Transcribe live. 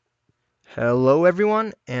Hello,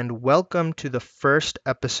 everyone, and welcome to the first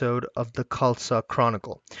episode of the Khalsa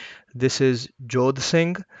Chronicle. This is Jodh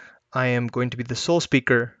Singh. I am going to be the sole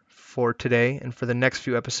speaker for today and for the next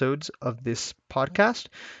few episodes of this podcast,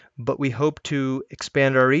 but we hope to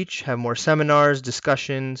expand our reach, have more seminars,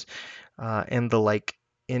 discussions, and the like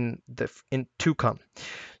in to come.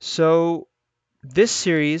 So, this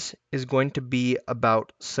series is going to be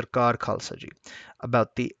about Sarkar Khalsaji,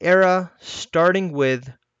 about the era starting with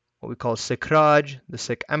what we call Sikh Raj, the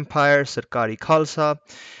Sikh Empire, Sarkari Khalsa,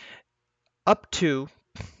 up to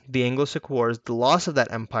the Anglo-Sikh Wars, the loss of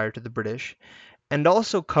that empire to the British, and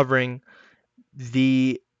also covering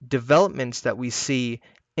the developments that we see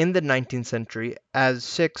in the 19th century as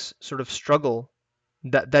Sikhs sort of struggle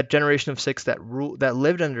that generation of Sikhs that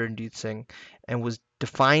lived under Ranjit Singh and was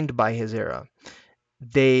defined by his era.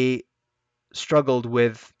 They struggled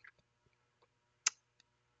with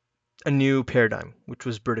a new paradigm, which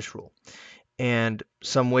was British rule, and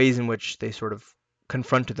some ways in which they sort of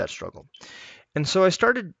confronted that struggle. And so I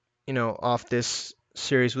started, off this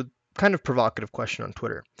series with kind of provocative question on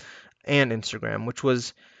Twitter and Instagram, which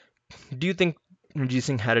was, do you think Ranjit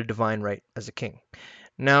Singh had a divine right as a king?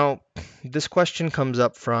 Now, this question comes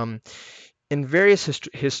up from in various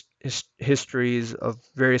histories of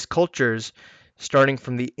various cultures, starting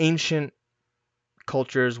from the ancient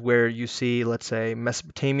cultures where you see, let's say,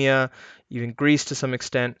 Mesopotamia, even Greece to some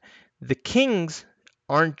extent, the kings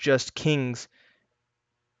aren't just kings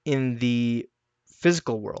in the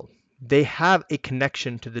physical world. They have a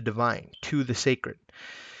connection to the divine, to the sacred.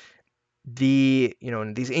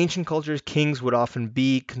 In these ancient cultures, kings would often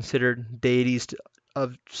be considered deities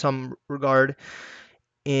of some regard.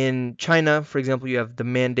 In China, for example, you have the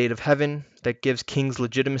mandate of heaven that gives kings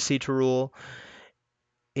legitimacy to rule.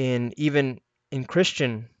 Even in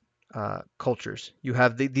Christian cultures, you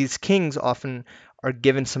have these kings often are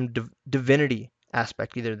given some divinity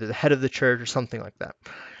aspect, either the head of the church or something like that.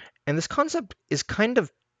 And this concept is kind of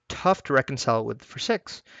tough to reconcile with for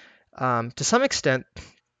Sikhs. To some extent,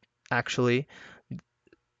 actually,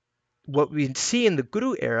 what we see in the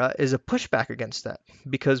Guru era is a pushback against that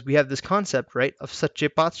because we have this concept, right, of Sache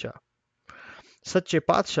Patsha. Sache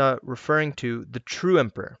Patsha referring to the true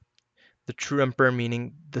emperor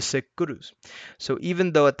meaning the Sikh Gurus. So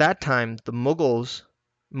even though at that time the Mughal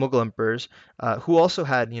emperors, who also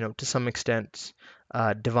had, to some extent,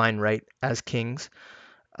 divine right as kings,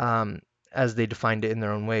 um, as they defined it in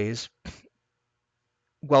their own ways,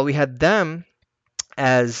 while we had them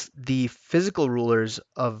as the physical rulers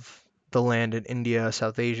of the land in India,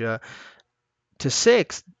 South Asia, to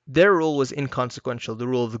Sikhs, their rule was inconsequential, the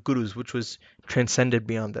rule of the gurus, which was transcended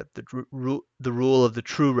beyond that, the rule of the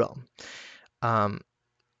true realm. Um,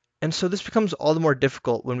 and so this becomes all the more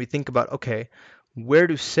difficult when we think about, okay, where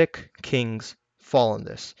do Sikh kings fall in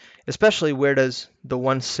this? Especially where does the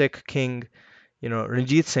one Sikh king,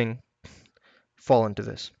 Ranjit Singh, fall into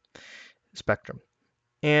this spectrum?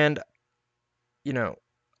 And you know,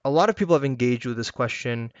 a lot of people have engaged with this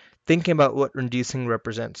question thinking about what Ranjit Singh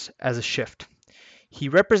represents as a shift. He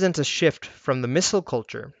represents a shift from the Misl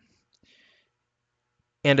culture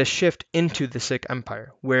and a shift into the Sikh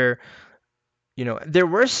empire, where, there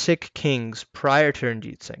were Sikh kings prior to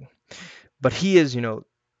Ranjit Singh, but he is,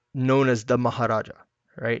 known as the Maharaja,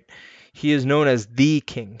 right? He is known as the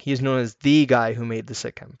king. He is known as the guy who made the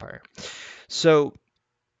Sikh empire. So,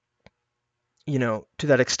 to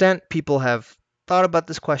that extent, people have thought about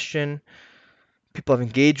this question. People have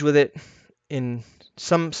engaged with it in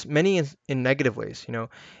many in negative ways, in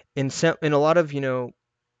a lot of,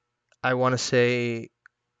 I want to say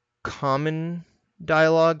common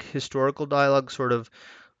dialogue, historical dialogue, sort of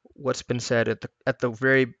what's been said at the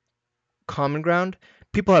very common ground.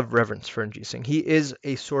 People have reverence for Ranjit Singh. He is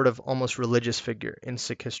a sort of almost religious figure in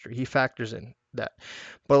Sikh history. He factors in that.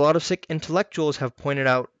 But a lot of Sikh intellectuals have pointed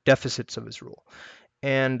out deficits of his rule.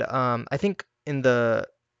 And I think in the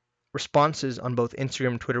responses on both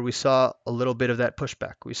Instagram and Twitter, we saw a little bit of that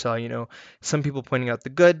pushback. We saw, some people pointing out the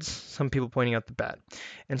goods, some people pointing out the bad.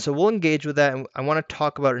 And so we'll engage with that. And I want to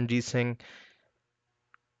talk about Ranjit Singh.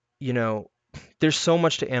 You know, there's so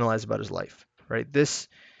much to analyze about his life, right?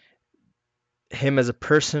 Him as a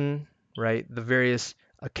person, right? The various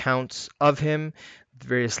accounts of him, the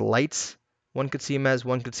various lights one could see him as.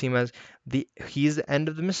 One could see him as he is the end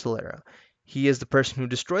of the Misl era. He is the person who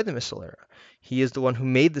destroyed the Misl era. He is the one who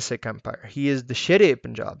made the Sikh empire. He is the Shere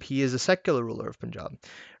Punjab. He is the secular ruler of Punjab,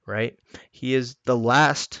 right? He is the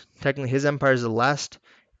last, technically his empire is the last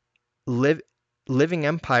living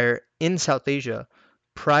empire in South Asia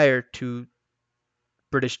prior to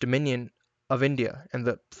British dominion of India and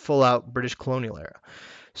the full out British colonial era.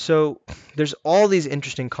 So there's all these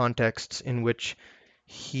interesting contexts in which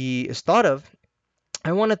he is thought of.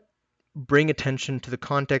 I want to bring attention to the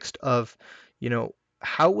context of, you know,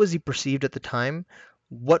 how was he perceived at the time?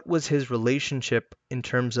 What was his relationship in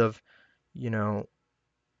terms of, you know,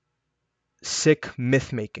 Sikh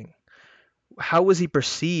myth making? How was he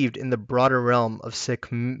perceived in the broader realm of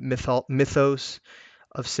Sikh mythos,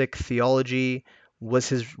 of Sikh theology? Was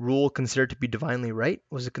his rule considered to be divinely right?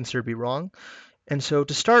 Was it considered to be wrong? And so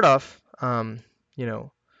to start off, you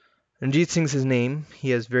know, Ranjit Singh's his name. He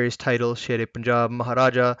has various titles, Sher Punjab,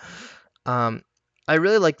 Maharaja. Um, I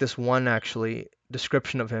really like this one actually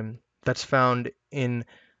description of him that's found in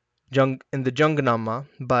in the Junganama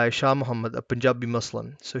by Shah Muhammad, a Punjabi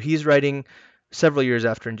Muslim. So he's writing several years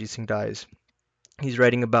after Ranjit Singh dies. He's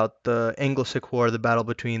writing about the Anglo-Sikh War, the battle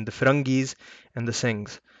between the Firangis and the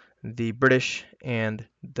Singhs, the British and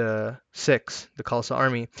the Sikhs, the Khalsa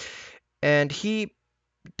army. And he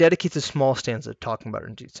dedicates a small stanza talking about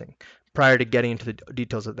Ranjit Singh prior to getting into the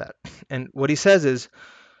details of that. And what he says is,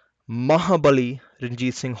 Mahabali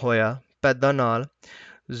Ranjit Singh hoya ਪੈਦਾ ਨਾਲ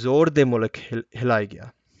ਜ਼ੋਰ ਦੇ ਮੁਲਕ ਹਿਲਾਈ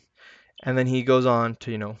ਗਿਆ. And then he goes on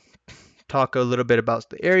to, talk a little bit about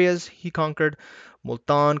the areas he conquered.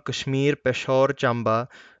 Multan, Kashmir, Peshawar, Chamba,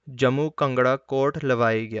 Jammu, Kangra, Kot,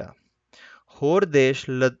 ਲਵਾਈ ਗਿਆ. ਹੋਰ ਦੇਸ਼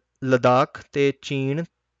ਲਦਾਖ ਤੇ ਚੀਨ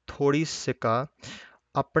ਥੋੜੀ ਸਿਕਾ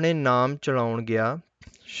ਆਪਣੇ ਨਾਮ ਚੜਾਉਣ ਗਿਆ.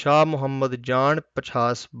 ਸ਼ਾਹ ਮੁਹੰਮਦ ਜਾਨ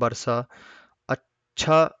 50 ਬਰਸਾ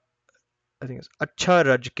ਅੱਛਾ I think it's Acha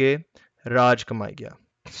Rajke Raj Kamai Gya.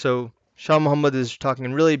 So Shah Muhammad is talking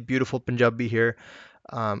in really beautiful Punjabi here,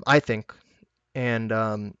 I think,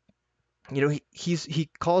 and he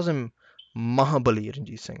calls him Mahabali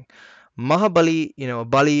Ranjit Singh. Mahabali,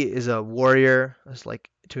 Bali is a warrior, it's like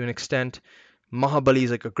to an extent. Mahabali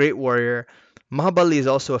is like a great warrior. Mahabali is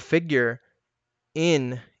also a figure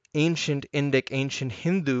in ancient Indic, ancient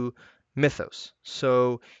Hindu mythos.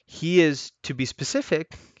 So he is, to be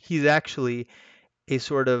specific, he's actually a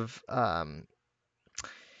sort of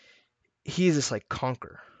he's this like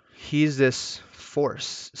conqueror. He's this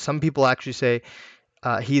force. Some people actually say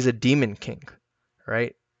he's a demon king,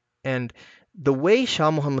 right? And the way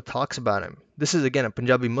Shah Muhammad talks about him, this is again a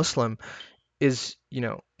Punjabi Muslim, is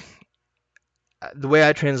the way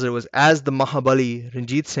I translate it was, as the Mahabali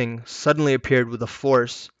Ranjit Singh suddenly appeared with a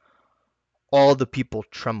force, all the people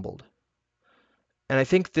trembled. And I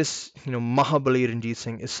think this, Mahabali Ranjit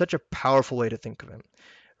Singh is such a powerful way to think of him,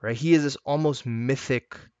 right? He is this almost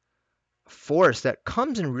mythic force that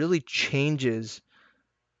comes and really changes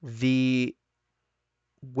the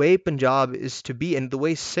way Punjab is to be and the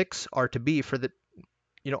way Sikhs are to be for the,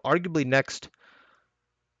 arguably next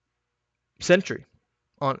century,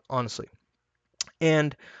 honestly.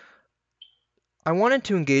 And I wanted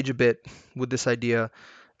to engage a bit with this idea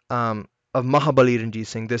of Mahabali Ranjit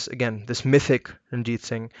Singh, this mythic Ranjit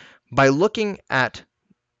Singh, by looking at,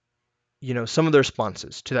 some of the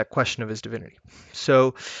responses to that question of his divinity.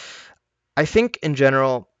 So I think in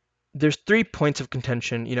general, there's 3 points of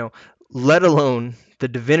contention, let alone the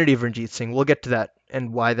divinity of Ranjit Singh. We'll get to that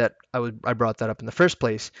and why that I brought that up in the first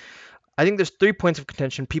place. I think there's 3 points of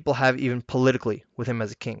contention people have even politically with him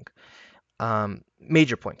as a king.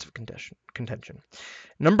 Major points of contention.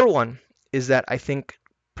 Number 1 is that I think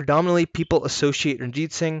predominantly people associate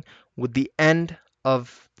Ranjit Singh with the end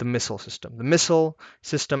of the missile system. The missile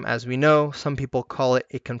system, as we know, some people call it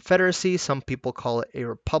a confederacy, some people call it a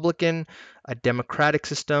republican, a democratic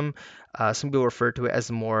system. Some people refer to it as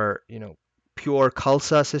a more, pure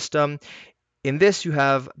Khalsa system. In this, you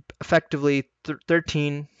have effectively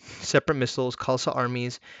 13 separate missiles, Khalsa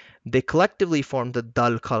armies. They collectively form the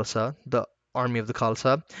Dal Khalsa, the army of the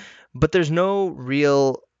Khalsa, but there's no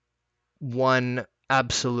real one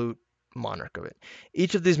absolute monarch of it.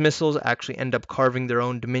 Each of these missiles actually end up carving their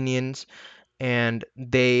own dominions, and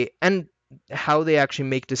how they actually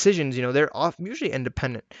make decisions, they're usually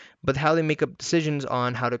independent, but how they make up decisions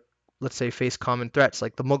on how to, let's say, face common threats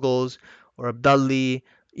like the Mughals or Abdali,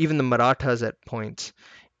 even the Marathas at points,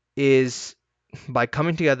 is by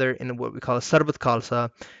coming together in what we call a Sarbat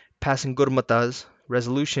Khalsa, passing Gurmatas,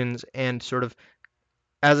 resolutions, and sort of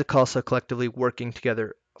as a Khalsa collectively working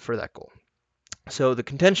together for that goal. So the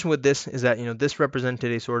contention with this is that this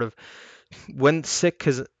represented a sort of when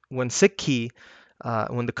Sikhi,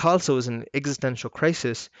 when the Khalsa was in an existential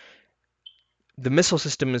crisis, the missile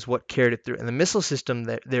system is what carried it through, and the missile system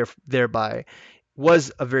thereby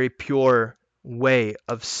was a very pure way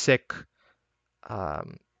of Sikh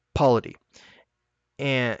polity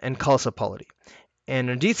and Khalsa polity. And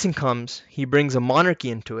Ranjit Singh comes, he brings a monarchy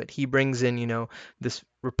into it. He brings in, this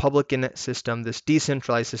republican system, this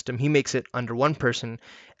decentralized system. He makes it under one person,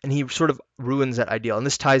 and he sort of ruins that ideal. And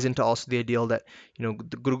this ties into also the ideal that,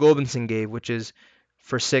 the Guru Gobind Singh gave, which is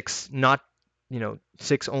for Sikhs, not,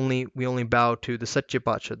 Sikhs only, we only bow to the Sache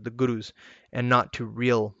Pacha, the Gurus, and not to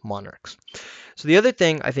real monarchs. So the other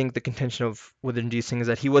thing, I think the contention of with Ranjit Singh is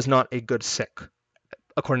that he was not a good Sikh,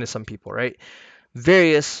 according to some people, right?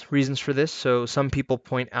 Various reasons for this. So some people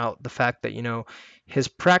point out the fact that, his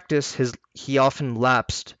practice, he often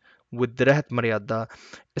lapsed with the Rehat Maryada,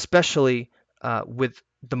 especially with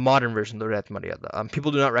the modern version of the Rehat Maryada.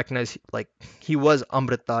 People do not recognize, like, he was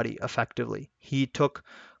Amritdhari effectively. He took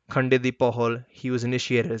Khande Di Pohol, he was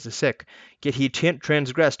initiated as a Sikh, yet he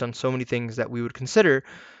transgressed on so many things that we would consider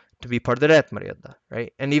to be part of the Rehat Maryada,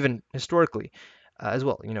 right? And even historically as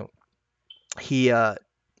well, he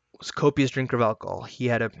was a copious drinker of alcohol. He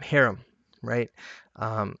had a harem, right?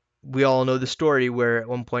 We all know the story where at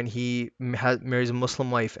one point he marries a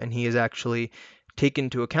Muslim wife, and he is actually taken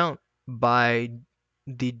into account by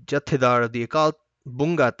the Jathedar of the Akal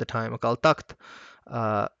Bunga at the time, Akal Takht,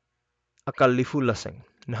 uh, Akal Lifullah Singh,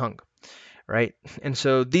 Nahang, right? And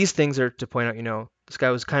so these things are to point out, this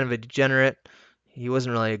guy was kind of a degenerate. He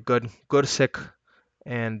wasn't really a good Sikh,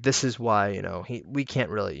 and this is why, we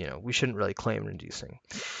can't really, we shouldn't really claim Ranjit Singh.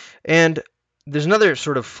 And there's another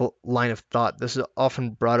sort of line of thought. This is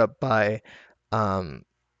often brought up by some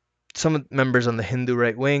members on the Hindu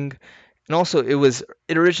right wing, and also it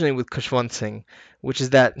originated with Khushwant Singh, which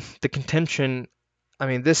is that the contention. I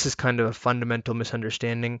mean, this is kind of a fundamental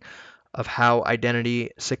misunderstanding of how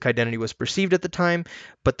Sikh identity was perceived at the time,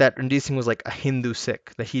 but that Ranjit Singh was like a Hindu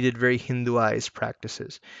Sikh, that he did very Hinduized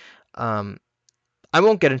practices. Um, I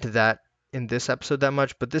won't get into that in this episode that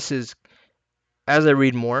much, but this is, as I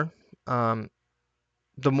read more, um,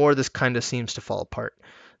 the more this kind of seems to fall apart,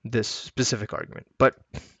 this specific argument. But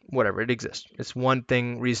whatever, it exists. It's one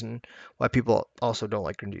reason why people also don't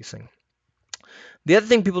like Ranjit Singh. The other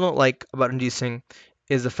thing people don't like about Ranjit Singh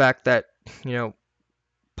is the fact that,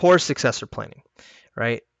 poor successor planning,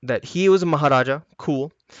 right? That he was a Maharaja,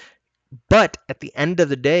 cool, but at the end of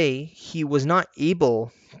the day, he was not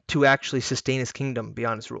able to actually sustain his kingdom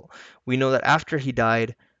beyond his rule. We know that after he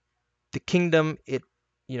died, the kingdom,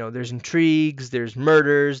 there's intrigues, there's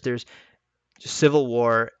murders, there's civil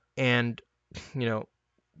war, and you know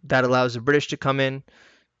that allows the British to come in,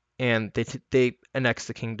 and they annex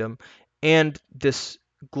the kingdom, and this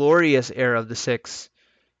glorious era of the Sikhs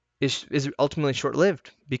is ultimately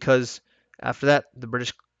short-lived, because after that the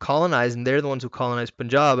British colonize, and they're the ones who colonized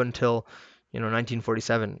Punjab until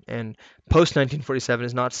 1947, and post 1947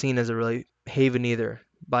 is not seen as a really haven either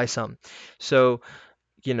by some. So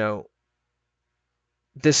you know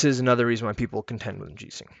this is another reason why people contend with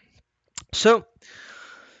Ranjit Singh. So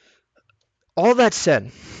all that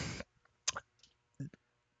said,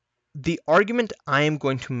 the argument I am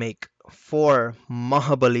going to make for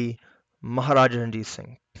Mahabali Maharaja Ranjit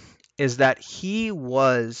Singh is that he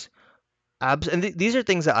was and these are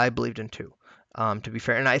things that I believed in too, to be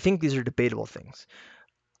fair, and I think these are debatable things.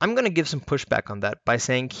 I'm going to give some pushback on that by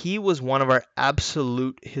saying he was one of our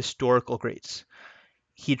absolute historical greats.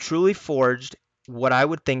 He truly forged what I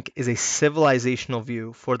would think is a civilizational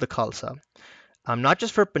view for the Khalsa, not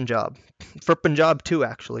just for Punjab too,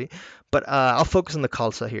 actually, but I'll focus on the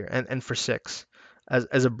Khalsa here, and for Sikhs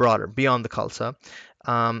as a broader, beyond the Khalsa.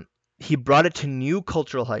 Um, he brought it to new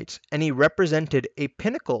cultural heights, and he represented a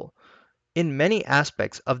pinnacle in many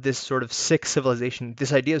aspects of this sort of Sikh civilization,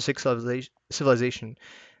 this idea of Sikh civilization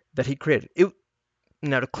that he created.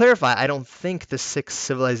 Now, to clarify, I don't think the Sikh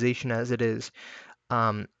civilization as it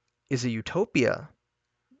um, is a utopia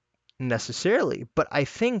necessarily, but I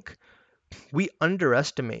think we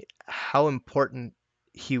underestimate how important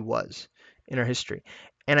he was in our history.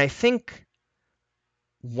 And I think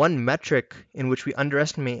one metric in which we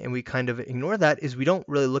underestimate and we kind of ignore that is we don't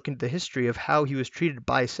really look into the history of how he was treated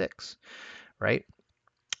by Sikhs, right?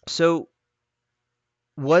 So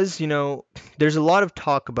there's a lot of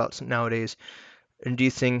talk about nowadays.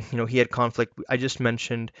 Ranjit Singh, he had conflict. I just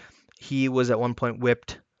mentioned he was at one point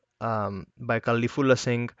whipped by Kalifullah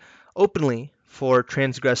Singh openly for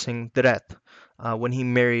transgressing the Ret when he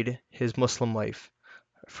married his Muslim wife.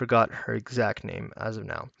 I forgot her exact name as of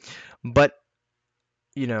now. But,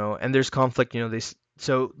 and there's conflict,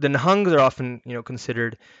 so the Nihangs are often,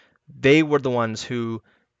 considered, they were the ones who,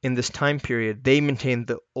 in this time period, they maintained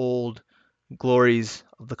the old glories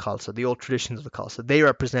of the Khalsa, the old traditions of the Khalsa. They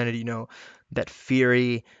represented, that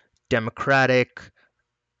fiery, democratic,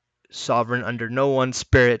 sovereign under no one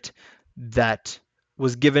spirit that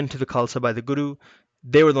was given to the Khalsa by the Guru,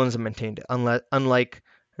 they were the ones that maintained it. Unlike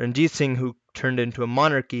Ranjit Singh, who turned into a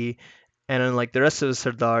monarchy, and unlike the rest of the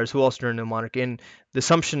Sardars, who also turned into a monarchy. And the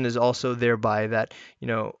assumption is also thereby that,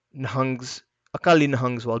 Nihangs, Akali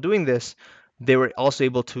Nihangs, while doing this, they were also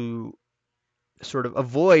able to sort of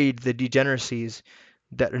avoid the degeneracies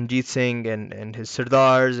that Ranjit Singh and his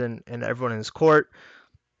Sardars and everyone in his court,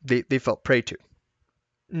 they felt prey to.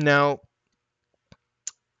 Now,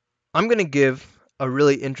 I'm going to give a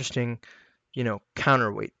really interesting,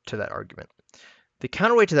 counterweight to that argument. The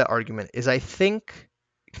counterweight to that argument is, I think,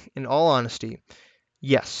 in all honesty,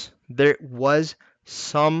 yes, there was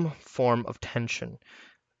some form of tension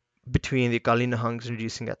between the Akali Nihangs and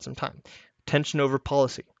Ranjit Singh at some time. Tension over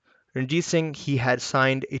policy. Ranjit Singh, he had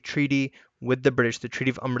signed a treaty with the British, the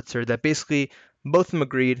Treaty of Amritsar, that basically both of them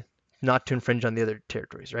agreed not to infringe on the other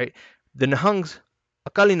territories, right? The Nihangs,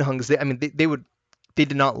 Akali Nihangs, they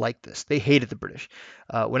did not like this. They hated the British.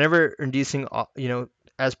 Whenever Ranjit Singh,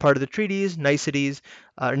 as part of the treaties, niceties,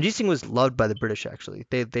 Ranjit Singh was loved by the British, actually.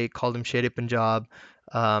 They called him Sher-e Punjab.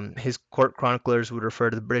 His court chroniclers would refer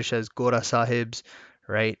to the British as Gora Sahibs,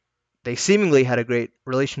 right? They seemingly had a great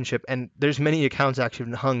relationship, and there's many accounts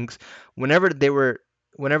actually of Nihangs. Whenever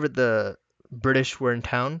the British were in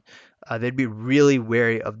town, they'd be really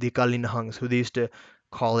wary of the Akali Nihangs, who they used to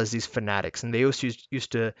call as these fanatics, and they also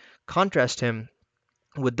used to contrast him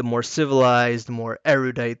with the more civilized, the more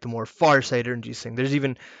erudite, the more far-sighted Ranjit Singh. There's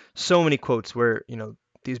even so many quotes where,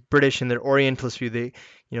 these British in their Orientalist view, they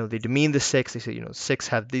demean the Sikhs. They say, Sikhs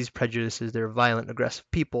have these prejudices. They're violent, aggressive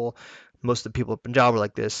people. Most of the people of Punjab are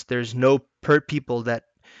like this. There's no people that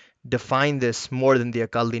define this more than the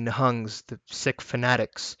Akali Nihangs, the Sikh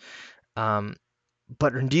fanatics. Um,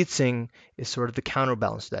 but Ranjit Singh is sort of the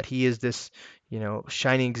counterbalance to that. He is this,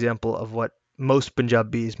 shining example of what most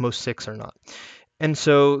Punjabis, most Sikhs are not. And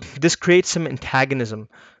so this creates some antagonism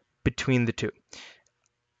between the two.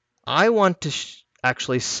 I want to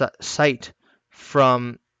actually cite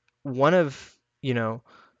from one of,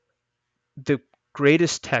 the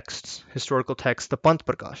greatest texts, historical texts, the Pant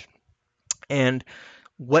Prakash, and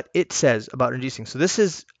what it says about Ranjit Singh. So this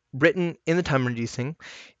is written in the time of Ranjit Singh.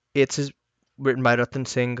 It's written by Ratan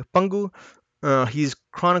Singh Pangu. He's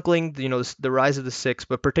chronicling, the rise of the Sikhs,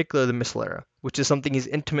 but particularly the Misl era, which is something he's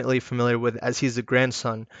intimately familiar with, as he's the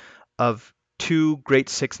grandson of two great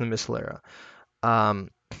Sikhs in the Misl era.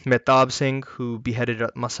 Mehtab Singh, who beheaded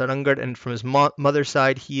Masarangarh, and from his mother's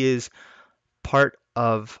side, he is part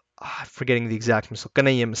of, I'm forgetting the exact Misl,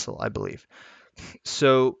 Kanaiya Misl, I believe.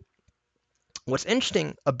 So what's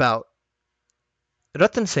interesting about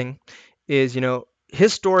Ratan Singh is,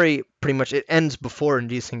 his story pretty much it ends before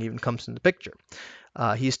Ranjit Singh even comes into the picture.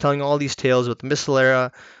 He's telling all these tales about the Misl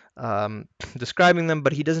era, describing them,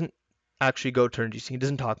 but he doesn't actually go to Ranjit Singh. He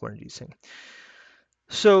doesn't talk about Ranjit Singh.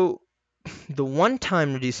 So the one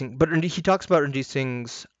time Ranjit Singh, but he talks about Ranjit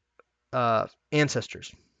Singh's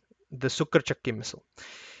ancestors, the Sukar Chakki Misl,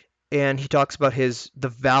 and he talks about the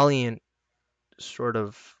valiant sort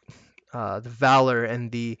of the valor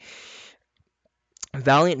and the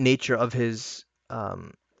valiant nature of his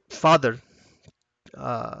father.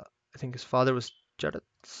 I think his father was Jarat.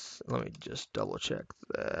 Let me just double check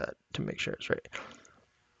that to make sure it's right.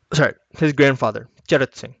 Sorry, his grandfather,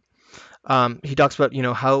 Jarat Singh. He talks about,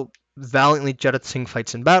 how valiantly Jarat Singh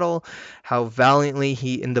fights in battle, how valiantly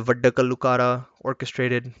he, in the Vaddaka Lukara,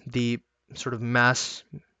 orchestrated the sort of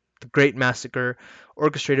the great massacre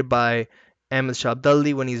orchestrated by Ahmed Shah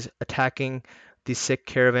Abdali when he's attacking the Sikh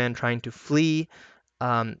caravan trying to flee.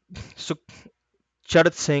 So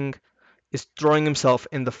Jarat Singh is throwing himself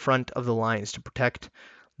in the front of the lines to protect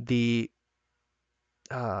the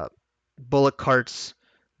uh, bullock carts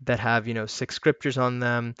that have, Sikh scriptures on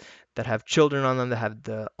them, that have children on them, that have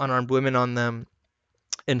the unarmed women on them.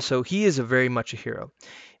 And so he is very much a hero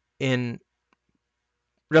in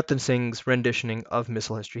Ratan Singh's renditioning of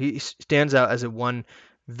Misl history. He stands out as one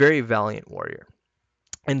very valiant warrior.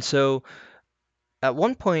 And so at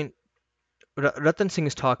one point, Ratan Singh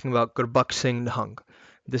is talking about Gurbaksh Singh Nahang,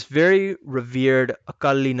 this very revered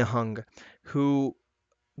Akali Nahang, who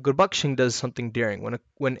Gurbaksh Singh does something daring.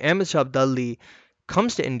 When Ahmed Shah Abdali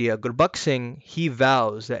comes to India, Gurbaksh Singh, he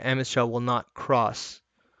vows that Ahmed Shah will not cross,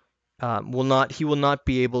 he will not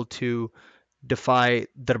be able to defy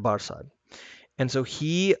Darbar Sahib. And so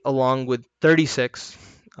he, along with 36,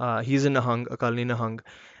 he's a Nahang, Akali Nahang,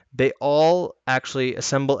 they all actually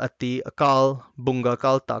assemble at the Akal Bunga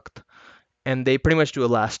Akal Takht, and they pretty much do a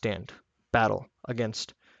last stand battle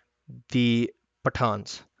against the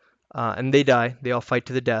Pathans. And they die. They all fight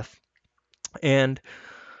to the death. And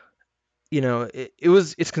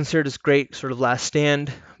it's considered this great sort of last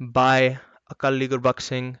stand by Akali Gurbaksh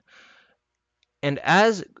Singh. And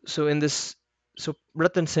as so in this, so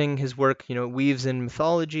Ratan Singh, his work, weaves in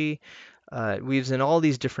mythology, weaves in all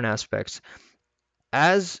these different aspects.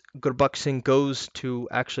 As Gurbakh Singh goes to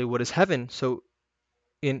actually what is heaven, so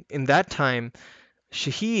in that time,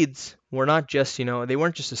 shaheeds were not just, they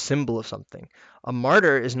weren't just a symbol of something. A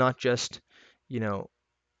martyr is not just, you know,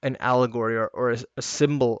 an allegory or a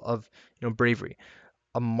symbol of, bravery.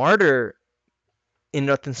 A martyr in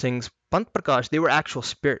Ratan Singh's Pant Prakash, they were actual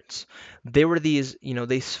spirits. They were these,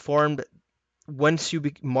 they formed once you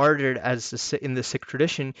be martyred in the Sikh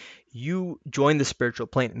tradition, you join the spiritual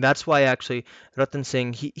plane. And that's why actually Ratan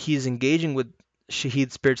Singh he's engaging with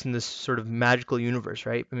Shaheed spirits in this sort of magical universe,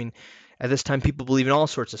 right? I mean, at this time people believe in all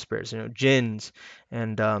sorts of spirits, jinns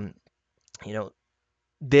and you know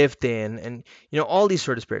devte and all these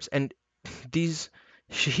sort of spirits. And these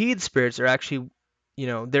Shaheed spirits are actually,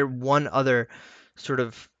 they're one other sort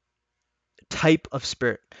of type of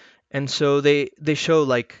spirit. And so they show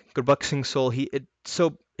like Gurbakh Singh's soul.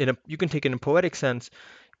 You can take it in a poetic sense.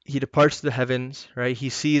 He departs to the heavens, right? He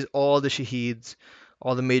sees all the shaheeds,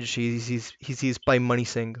 all the major shaheeds. He sees Bhai Mani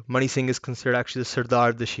Singh. Mani Singh is considered actually the Sardar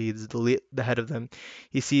of the shaheeds, the head of them.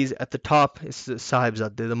 He sees at the top is the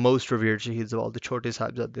Sahibzade, the most revered shaheeds of all, the Chote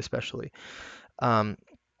Sahibzade especially. Um,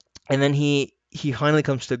 and then he finally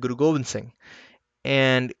comes to Guru Gobind Singh,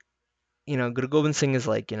 and Guru Gobind Singh is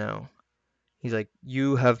like, he's like,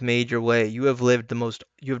 you have made your way. You have died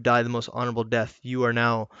the most honorable death. You are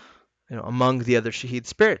now, among the other Shaheed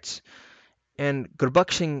spirits. And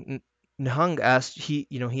Gurbakh Singh Nihang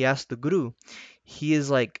he asked the Guru, he is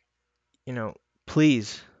like, you know,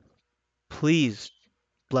 please, please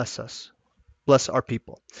bless us, bless our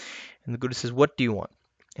people. And the Guru says, what do you want?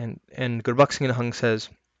 And Gurbakh Singh Nihang says,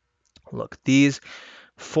 look, these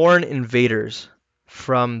foreign invaders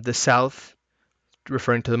from the south,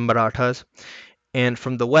 referring to the Marathas, and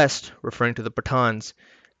from the west, referring to the Pathans,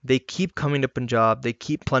 they keep coming to Punjab, they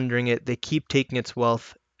keep plundering it, they keep taking its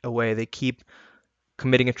wealth away, they keep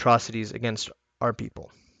committing atrocities against our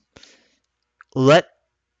people. Let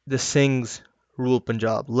the Singhs rule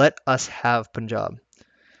Punjab. Let us have Punjab.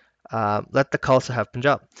 Let the Khalsa have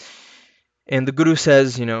Punjab. And the Guru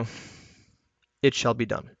says, it shall be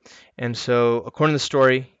done. And so, according to the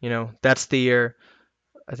story, that's the year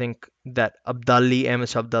I think that Abdali,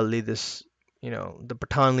 Amos Abdali, this, the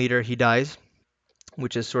Pathan leader, he dies,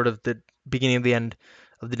 which is sort of the beginning of the end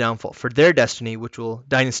of the downfall for their dynasty,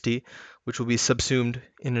 which will be subsumed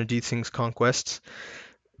in Ajit Singh's conquests.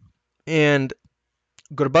 And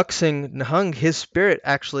Gurbakh Singh Nahang, his spirit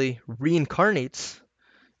actually reincarnates.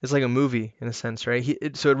 It's like a movie in a sense, right?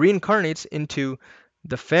 So it reincarnates into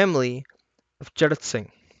the family of Jodh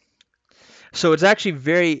Singh. So it's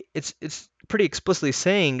actually it's pretty explicitly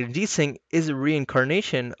saying Ajit Singh is a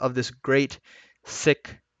reincarnation of this great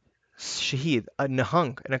Sikh Shaheed, a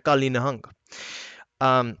Nahang, an Akali Nahang.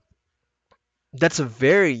 Um, that's a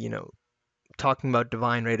very, talking about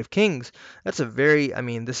divine right of kings, that's a very, I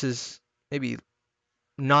mean, this is maybe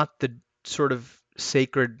not the sort of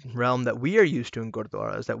sacred realm that we are used to in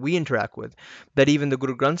Gurdwaras, that we interact with, that even the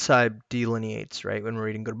Guru Granth Sahib delineates, right? When we're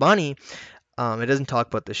reading Gurbani, it doesn't talk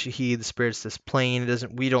about the Shaheed, the spirits, this plane. It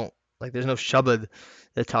doesn't, we don't, like, there's no Shabad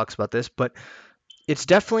that talks about this, but it's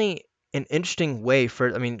definitely an interesting way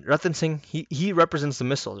for, I mean, Ratan Singh, he represents the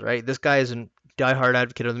missiles, right? This guy is a diehard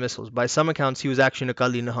advocate of the missiles. By some accounts, he was actually an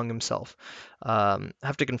Akali Nahang himself. I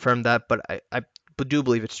have to confirm that, but I do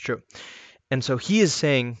believe it's true. And so he is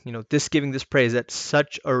saying, giving this praise that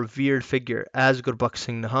such a revered figure as Gurbakh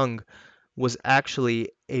Singh Nahang was actually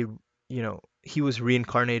he was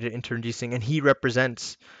reincarnated into Ranjit Singh, and he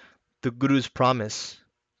represents the Guru's promise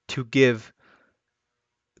to give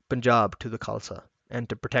Punjab to the Khalsa and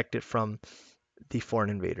to protect it from the foreign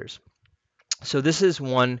invaders. So this is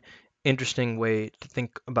one interesting way to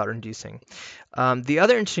think about Ranjit Singh. The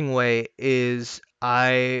other interesting way is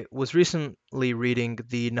I was recently reading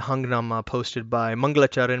the Nahangnama posted by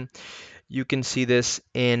Mangalacharan. You can see this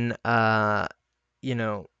in, you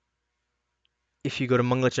know, if you go to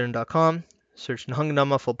mangalacharan.com, search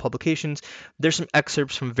Nahangnama full publications, there's some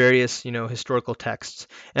excerpts from various, historical texts.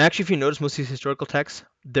 And actually, if you notice, most of these historical texts,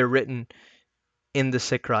 they're written in the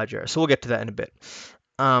Sikh Raja. So we'll get to that in a bit.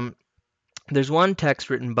 Um, there's one text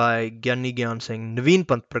written by Gyani Gyan Singh, Naveen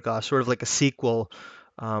Pant Prakash, sort of like a sequel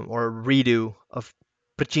or a redo of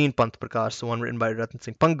Prachin Pant Prakash, the one written by Ratan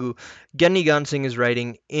Singh Pangu. Gyani Gyan Singh is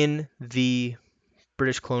writing in the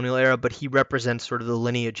British colonial era, but he represents sort of the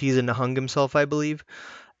lineage. He's a Nahang himself, I believe,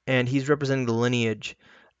 and he's representing the lineage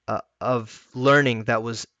of learning that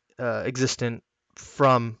was existent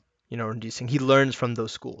from, Ranjit Singh. He learns from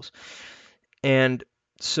those schools. And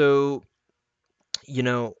so, you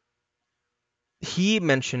know, he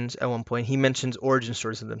mentions at one point, he mentions origin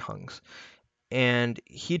stories of the Nhangs, and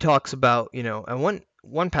he talks about, at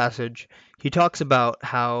one passage, he talks about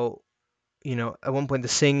how, at one point the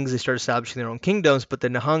Singhs, they started establishing their own kingdoms, but the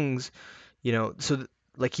Nhangs,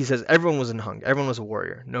 like he says, everyone was a Nahang, everyone was a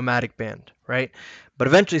warrior, nomadic band, right? But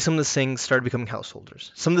eventually some of the Singhs started becoming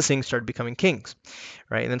householders. Some of the Singhs started becoming kings,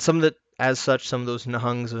 right? And then as such, some of those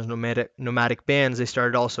Nahangs, those nomadic bands, they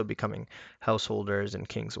started also becoming householders and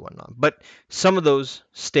kings and whatnot. But some of those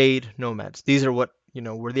stayed nomads. These are what,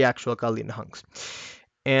 were the actual Akali Nahangs.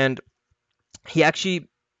 And he actually,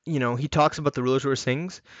 he talks about the rulers who were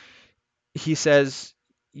Singhs. He says,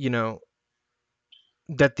 you know,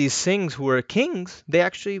 that these Singhs who were kings, they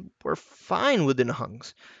actually were fine with the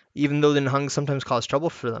Nahangs, even though the Nahangs sometimes caused trouble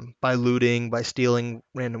for them by looting, by stealing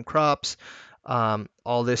random crops,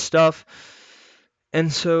 all this stuff.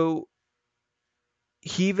 And so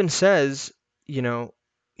he even says, you know,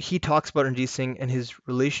 he talks about Ranjit Singh and his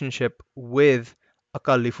relationship with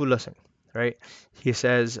Akali Fulla Singh, right? He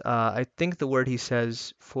says, I think the word he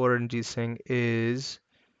says for Ranjit Singh is,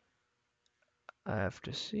 I have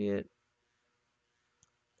to see it,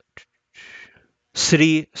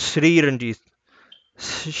 Sri Ranjit,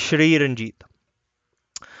 Shri Ranjit,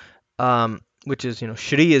 which is,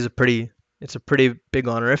 Shri is it's a pretty big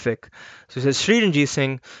honorific. So he says Shri Ranjit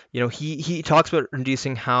Singh, he talks about Ranjit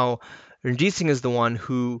Singh, how Ranjit Singh is the one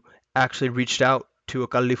who actually reached out to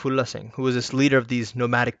Akali Fulla Singh, who was this leader of these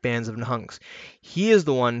nomadic bands of Nahangs. He is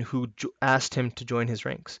the one who asked him to join his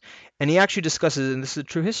ranks. And he actually discusses, and this is a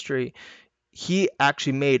true history, he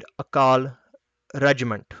actually made Akal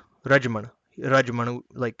regiment, regiment, regiment,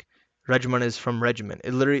 like regiment is from regiment.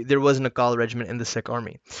 It literally, there was an Akal regiment in the Sikh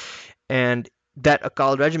army. And that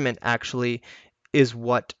Akal regiment actually is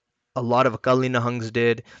what a lot of Akali Nahangs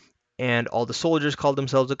did, and all the soldiers called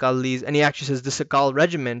themselves Akalis. And he actually says this Akal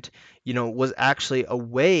regiment, was actually a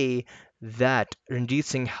way that Ranjit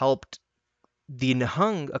Singh helped the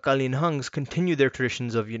Akali Nahangs continue their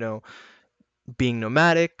traditions of, being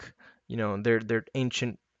nomadic, their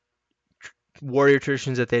ancient warrior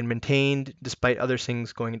traditions that they had maintained despite other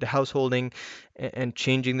things going into householding and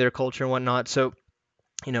changing their culture and whatnot. So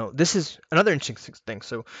this is another interesting thing.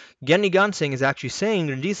 So Gyani Gan Singh is actually saying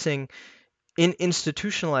Ranjit Singh, in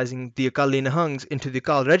institutionalizing the Akali Nahangs into the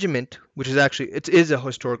Akal regiment, which is actually, it is a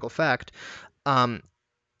historical fact, um,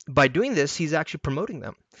 by doing this, he's actually promoting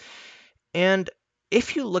them. And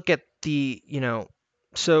if you look at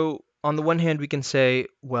so on the one hand, we can say,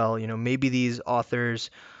 well, maybe these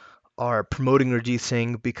authors are promoting Ranjit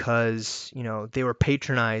Singh because, they were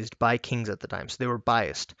patronized by kings at the time, so they were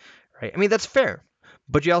biased, right? I mean, that's fair.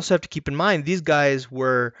 But you also have to keep in mind these guys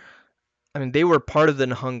were, I mean, they were part of the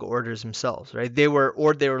Nahang orders themselves, right? They were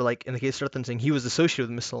like, in the case of Ratan Singh, he was associated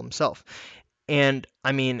with Misl himself. And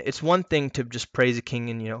I mean, it's one thing to just praise a king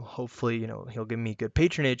and, hopefully, he'll give me good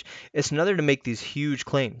patronage. It's another to make these huge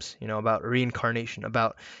claims, about reincarnation,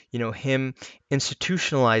 about, him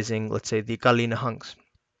institutionalizing, let's say, the Kali Nahangs.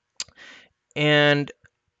 And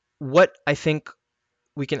what I think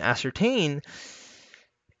we can ascertain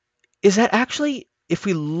is that actually, if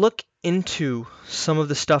we look into some of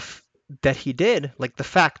the stuff that he did, like the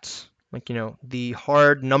facts, like, the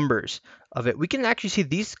hard numbers of it, we can actually see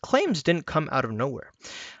these claims didn't come out of nowhere.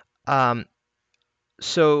 Um,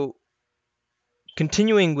 so,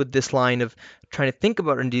 continuing with this line of trying to think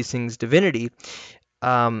about Ranjit Singh's divinity,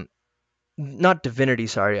 um, not divinity,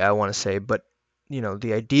 sorry, I want to say, but,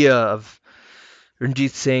 the idea of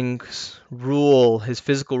Ranjit Singh's rule, his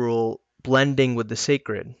physical rule, blending with the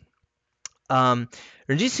sacred.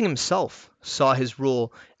 Ranjit Singh himself saw his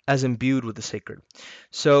rule as imbued with the sacred.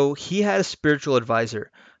 So he had a spiritual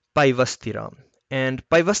advisor, Bhai Vastiram. And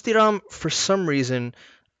Bhai Vastiram, for some reason,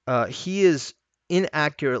 he is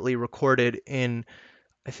inaccurately recorded in,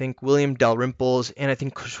 I think, William Dalrymple's and I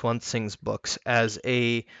think Khushwant Singh's books as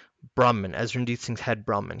a Brahmin, as Ranjit Singh's head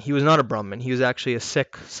Brahmin. He was not a Brahmin. He was actually a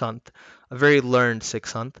Sikh sant, a very learned Sikh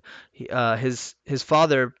sant. His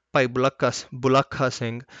father, Bhai Bulakha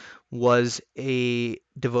Singh, was a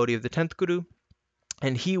devotee of the 10th Guru,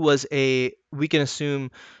 and he was we can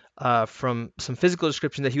assume from some physical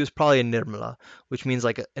description that he was probably a Nirmala, which means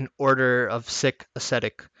like an order of Sikh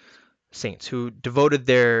ascetic saints who devoted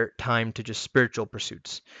their time to just spiritual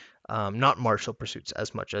pursuits, not martial pursuits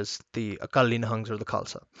as much as the Akali Nahangs or the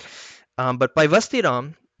Khalsa. But by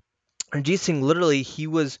Vastiram, Ranjit Singh, literally, he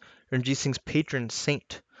was Ranjit Singh's patron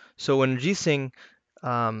saint. So when Ranjit Singh,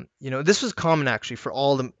 this was common actually for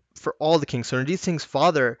all the kings. So Ranjit Singh's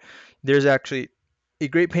father, there's actually a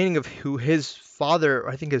great painting of who his father, or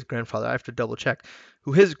I think his grandfather, I have to double check,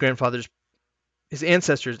 who his grandfather's his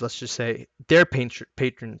ancestors, let's just say, their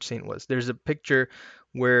patron saint was. There's a picture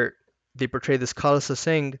where they portray this Khalsa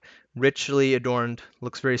Singh, richly adorned,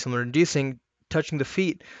 looks very similar to Jodh Singh, touching the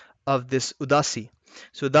feet of this Udasi.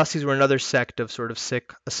 So Udasis were another sect of sort of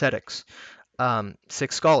Sikh ascetics,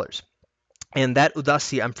 Sikh scholars. And that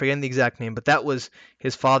Udasi, I'm forgetting the exact name, but that was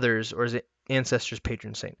his father's or his ancestor's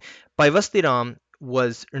patron saint. Bhai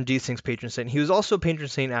was Ranjit Singh's patron saint. He was also a patron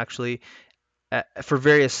saint actually for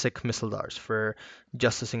various Sikh misildars, for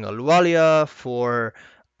Justice Singh Ahluwalia, for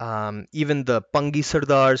even the Pangi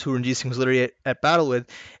Sardars who Ranjit Singh was literally at battle with.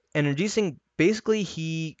 And Ranjit Singh, basically,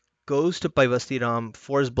 he goes to Ram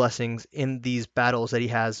for his blessings in these battles that he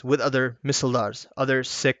has with other misildars, other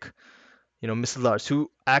Sikh, misildars, who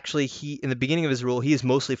actually he in the beginning of his rule he is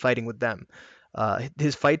mostly fighting with them.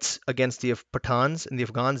 His fights against the Pathans and the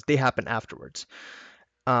Afghans, they happen afterwards.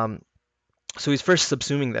 Um, so he's first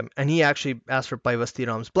subsuming them, and he actually asks for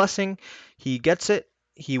Ram's blessing. He gets it.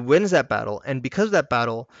 He wins that battle, and because of that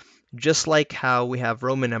battle, just like how we have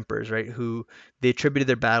Roman emperors, right, who they attributed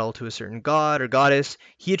their battle to a certain god or goddess,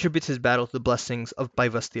 he attributes his battle to the blessings of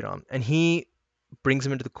Ram, and he brings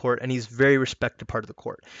him into the court, and he's very respected part of the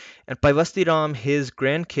court. And Ram, his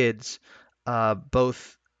grandkids,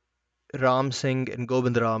 both Ram Singh and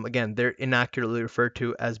Gobind Ram, again, they're inaccurately referred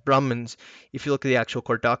to as Brahmins. If you look at the actual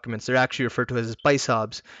court documents, they're actually referred to as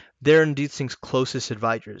Paisabs. They're Ranjit Singh's closest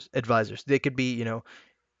advisors. They could be, to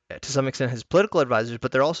some extent his political advisors,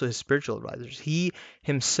 but they're also his spiritual advisors. He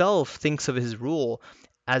himself thinks of his rule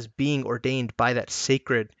as being ordained by that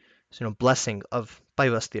sacred, blessing of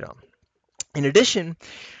Ram. In addition,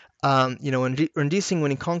 when Ranjit Singh,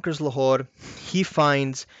 when he conquers Lahore, he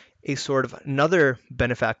finds a sort of another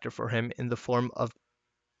benefactor for him in the form of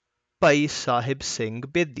Pai Sahib Singh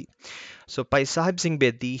Bedi. So Pai Sahib Singh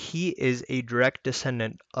Bedi, he is a direct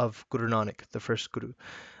descendant of Guru Nanak, the first Guru.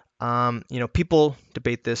 People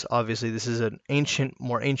debate this. Obviously, this is an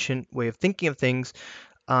more ancient way of thinking of things.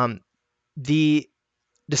 The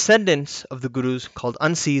descendants of the Gurus, called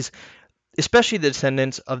Ansis, especially the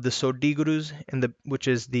descendants of the Sodhi Gurus, which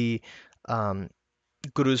is the um,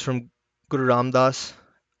 Gurus from Guru Ramdas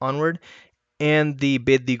onward, and the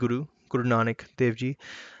Bedi Guru, Guru Nanak Dev Ji.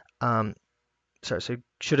 So I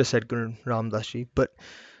should have said Guru Ramdas Ji, but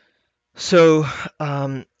so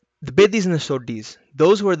the Bedis and the Sodhis,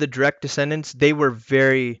 those were the direct descendants. They were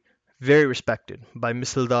very, very respected by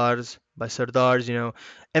Misildars, by Sardars,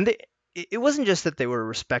 and it wasn't just that they were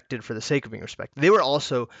respected for the sake of being respected. They were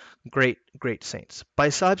also great, great saints. By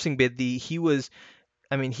Sahib Singh Bedi, he was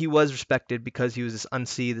respected because he was this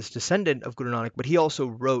Ansi, this descendant of Guru Nanak, but he also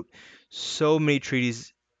wrote so many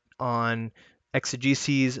treatises on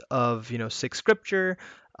exegeses of, Sikh scripture,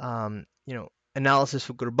 analysis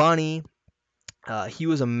of Gurbani.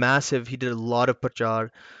 He did a lot of prachar,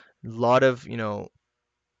 a lot of,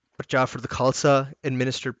 prachar for the Khalsa,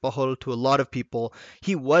 administered pahol to a lot of people.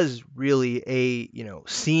 He was really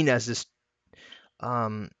seen as this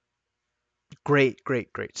um, great,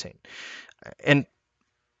 great, great saint. And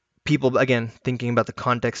people, again, thinking about the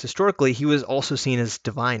context historically, he was also seen as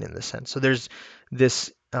divine in this sense. So there's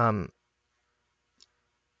this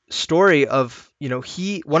story of,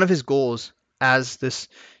 one of his goals as this,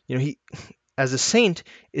 he as a saint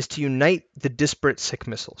is to unite the disparate Sikh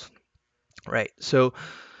missals, right? So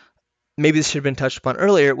maybe this should have been touched upon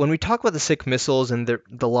earlier. When we talk about the Sikh missals and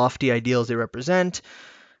the lofty ideals they represent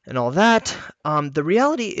and all that, the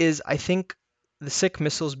reality is, I think the Sikh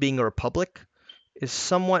missals being a republic is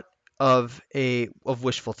somewhat of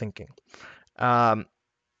wishful thinking. Um,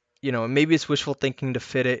 maybe it's wishful thinking to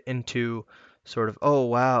fit it into sort of, oh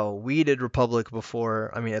wow, we did republic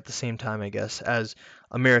before. I mean, at the same time, I guess, as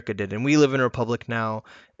America did, and we live in a republic now.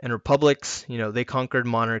 And republics, they conquered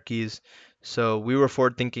monarchies. So we were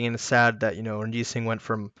forward thinking, and it's sad that Ranjit Singh went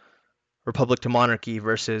from republic to monarchy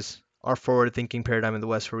versus our forward thinking paradigm in the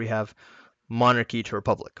West, where we have monarchy to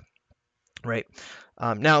republic, right?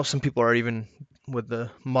 Now, some people are even, with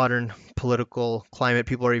the modern political climate,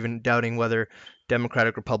 people are even doubting whether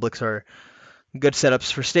democratic republics are good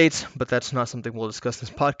setups for states, but that's not something we'll discuss in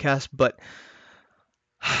this podcast. But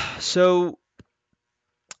so,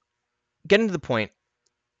 getting to the point,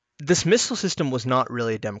 this missile system was not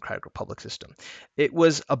really a democratic republic system. It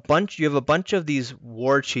was you have a bunch of these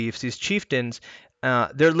war chiefs, these chieftains.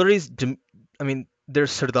 They're literally, they're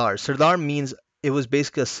Sardar. Sardar means it was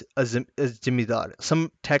basically a Zimidar.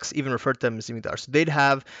 Some texts even refer to them as Zimidar. So they'd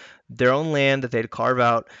have their own land that they'd carve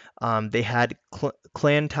out. They had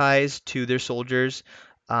clan ties to their soldiers,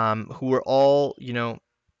 who were all,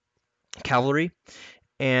 cavalry.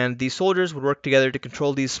 And these soldiers would work together to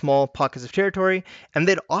control these small pockets of territory, and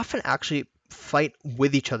they'd often actually fight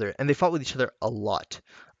with each other, and they fought with each other a lot.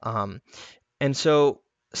 Um, and so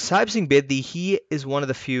Sahib Singh Bedi, he is one of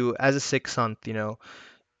the few, as a Sikh Sant,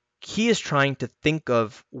 he is trying to think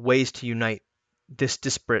of ways to unite this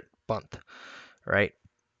disparate Panth, right?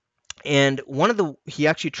 And he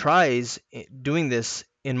actually tries doing this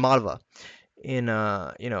in Malwa, in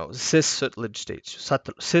cis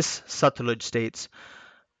Satluj states,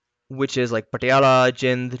 which is like Patiala,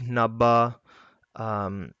 Jind, Nabha,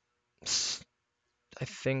 um, I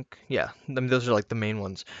think, yeah, I mean, those are like the main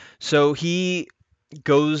ones. So he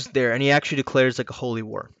goes there and he actually declares like a holy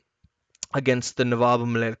war against the Nawab of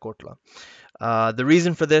Malerkotla. The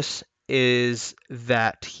reason for this is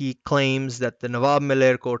that he claims that the Nawab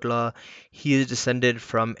Malerkotla, he is descended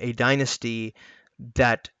from a dynasty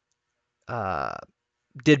that uh,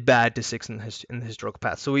 did bad to Sikhs in the historical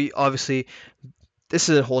past. So we obviously, this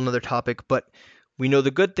is a whole nother topic, but we know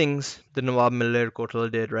the good things the Nawab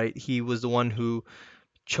Malerkotla did, right? He was the one who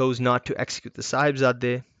chose not to execute the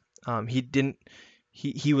Sahibzade. He didn't.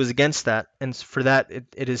 He was against that, and for that,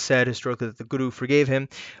 it is said historically that the Guru forgave him.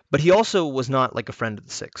 But he also was not like a friend of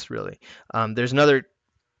the Sikhs, really. There's another,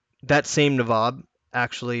 that same Nawab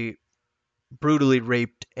actually brutally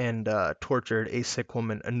raped and tortured a Sikh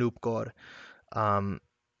woman, Anup Kaur, um,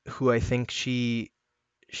 who I think she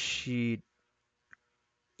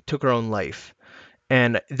took her own life.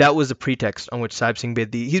 And that was the pretext on which Sahib Singh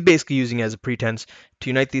Bedi, he's basically using it as a pretense to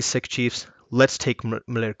unite these Sikh chiefs. Let's take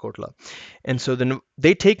Malerkotla. And so then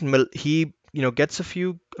they take, he, gets a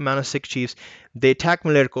few amount of Sikh chiefs. They attack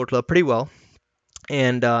Malerkotla pretty well,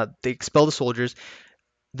 and they expel the soldiers.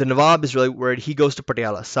 The Nawab is really worried. He goes to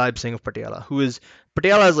Patiala, Sahib Singh of Patiala,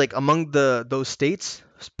 Patiala is like among those states.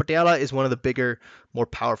 Patiala is one of the bigger, more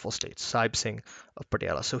powerful states, Sahib Singh of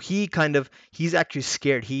Patiala. So he's actually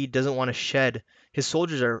scared. He doesn't want to shed. His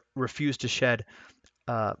soldiers are refused to shed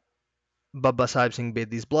uh, Baba Sahib Singh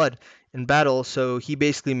Bedi's blood in battle. So he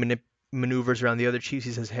basically maneuvers around the other chiefs.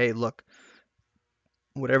 He says, "Hey, look,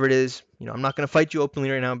 whatever it is, I'm not going to fight you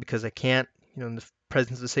openly right now because I can't, in the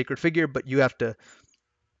presence of the sacred figure. But you have to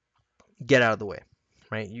get out of the way,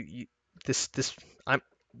 right? This I'm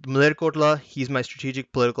Malerkotla. He's my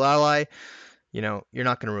strategic political ally. You're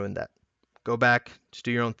not going to ruin that. Go back, just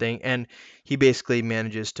do your own thing." And he basically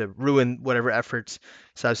manages to ruin whatever efforts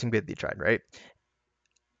Sahib Singh Bedi tried, right?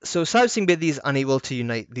 So Sahib Singh Bedi is unable to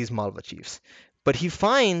unite these Malwa chiefs, but he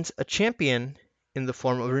finds a champion in the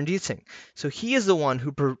form of Ranjit Singh. So he is the one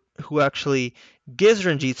who actually gives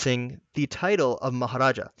Ranjit Singh the title of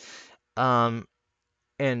Maharaja, um,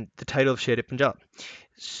 and the title of Sher Punjab.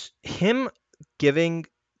 Him giving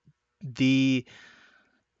the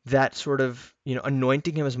that sort of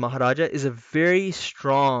anointing him as Maharaja is a very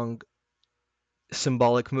strong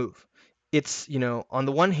symbolic move. It's on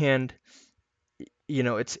the one hand,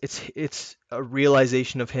 it's a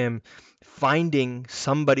realization of him finding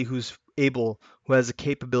somebody who has the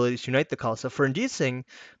capabilities to unite the Khalsa. For Ranjit Singh,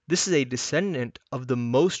 this is a descendant of the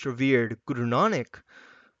most revered Guru Nanak,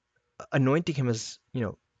 anointing him as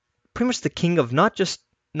pretty much the king of not just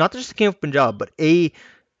the king of Punjab, but he's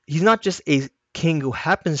not just a king who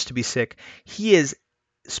happens to be Sikh. He is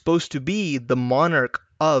supposed to be the monarch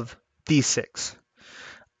of these Sikhs.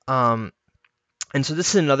 Um, and so this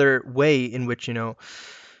is another way in which, in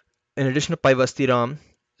addition to Pai Vasti Ram,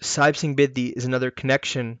 Sahib Singh Bedi is another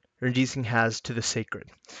connection Ranjit Singh has to the sacred.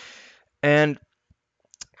 And,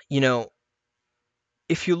 you know,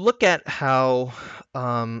 if you look at how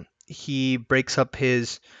he breaks up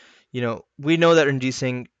we know that Ranjit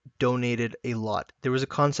Singh donated a lot. There was a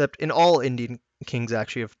concept in all Indian kings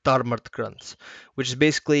actually of Dharmat Granths, which is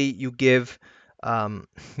basically you give, um,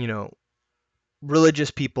 you know,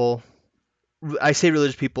 religious people. I say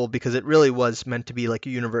religious people because it really was meant to be like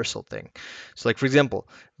a universal thing. So, like for example,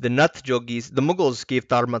 the Nath Jogis, the Mughals gave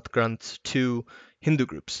Dharmat Granths to Hindu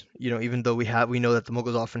groups. Even though we know that the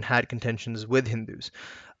Mughals often had contentions with Hindus.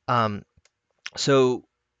 Um, so,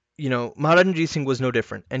 Maharaj Ranjit Singh was no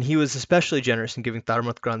different, and he was especially generous in giving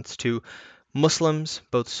Dharmat Granths to Muslims,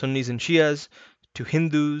 both Sunnis and Shias, to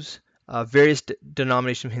Hindus, various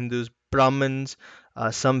denominations of Hindus, Brahmins,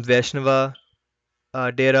 some Vaishnava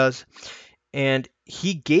Deras, and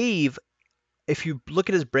he gave, if you look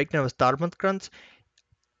at his breakdown of his Dharmat Granths,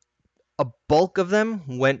 a bulk of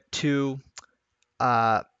them went to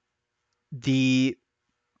uh, the,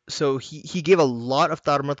 so he gave a lot of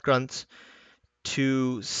Dharmat Granths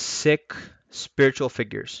to Sikh spiritual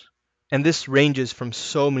figures. And this ranges from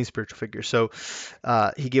so many spiritual figures. So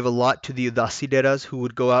he gave a lot to the Udasi Deras, who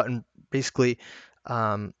would go out and basically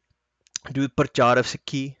do prachar of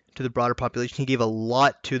Sikhi to the broader population. He gave a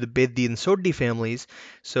lot to the Biddi and Soddi families.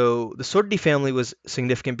 So the Soddi family was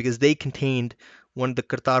significant because they contained one of the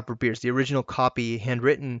Kartarpur Pirs, the original copy,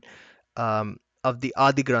 handwritten, of the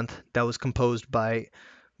Adi Granth that was composed by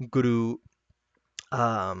Guru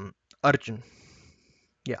Arjan.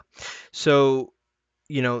 Yeah. So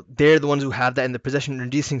they're the ones who have that in the possession.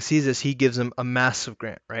 Ranjit Singh sees this, he gives them a massive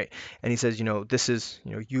grant, right? And he says, this is,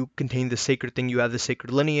 you contain the sacred thing, you have the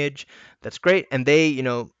sacred lineage, that's great. And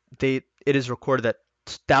it is recorded that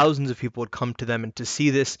thousands of people would come to them and to see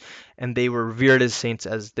this, and they were revered as saints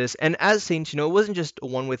as this. And as saints, it wasn't just a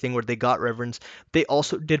one-way thing where they got reverence, they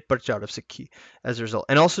also did prachar of Sikhi as a result.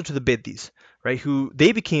 And also to the Bidis, right, who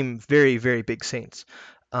they became very, very big saints.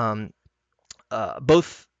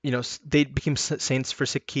 Both, they became saints for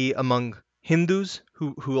Sikhi among Hindus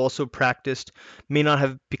who also practiced, may not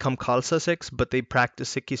have become Khalsa Sikhs, but they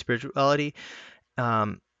practiced Sikhi spirituality.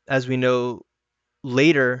 As we know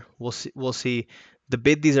later, we'll see the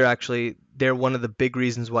Bidis are actually, they're one of the big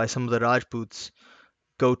reasons why some of the Rajputs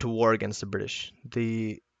go to war against the British.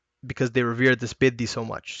 Because they revered this Biddi so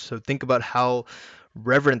much. So think about how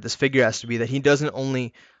reverent this figure has to be, that he doesn't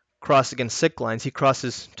only cross against Sikh lines, he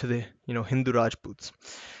crosses to the Hindu Rajputs.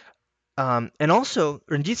 And also,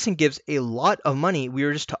 Ranjit Singh gives a lot of money. We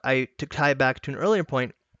were to tie back to an earlier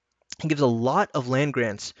point. He gives a lot of land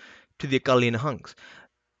grants to the Akali Nihangs.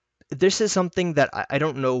 This is something that I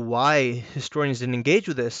don't know why historians didn't engage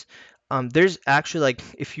with this. There's actually, like,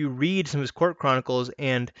 if you read some of his court chronicles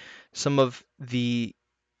and some of the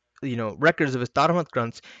records of his Tarmat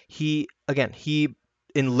grunts, he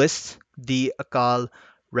enlists the Akal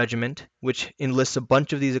regiment, which enlists a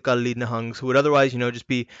bunch of these Akali Nihangs who would otherwise, just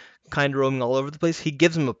be kind of roaming all over the place. He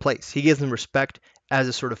gives them a place. He gives them respect as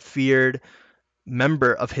a sort of feared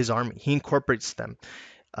member of his army. He incorporates them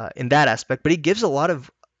in that aspect, but he gives a lot of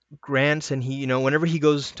grants, and he, whenever he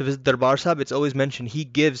goes to visit Darbar Sahib, it's always mentioned he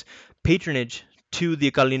gives patronage to the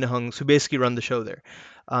Akali Nihangs who basically run the show there.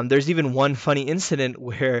 There's even one funny incident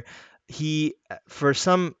where he, for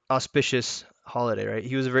some auspicious holiday, right?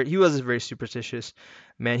 He was a very superstitious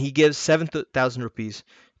man. He gives 7,000 rupees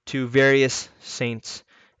to various saints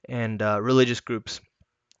and religious groups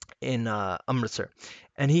in Amritsar.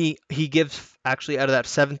 And he gives, actually, out of that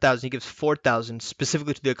 7,000, he gives 4,000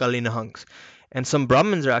 specifically to the Akali Nihangs. And some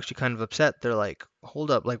Brahmins are actually kind of upset. They're like, hold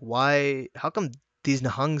up, like, why, how come these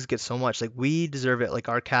Nihangs get so much? Like, we deserve it. Like,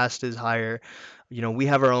 our caste is higher. We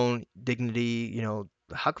have our own dignity.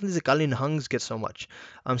 How come these Akali Nihangs get so much?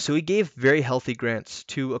 So he gave very healthy grants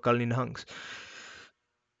to Akali Nihangs.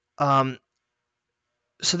 Um,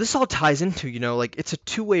 so this all ties into, like, it's a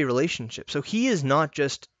two-way relationship. So he is not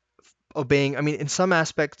just obeying. I mean, in some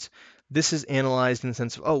aspects, this is analyzed in the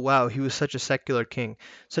sense of, oh wow, he was such a secular king,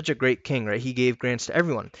 such a great king, right? He gave grants to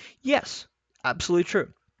everyone. Yes, absolutely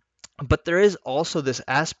true. But there is also this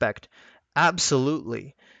aspect,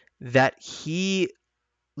 absolutely, that he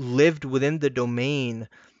lived within the domain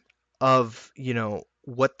of,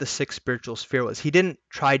 what the Sikh spiritual sphere was. He didn't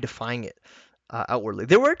try defying it outwardly.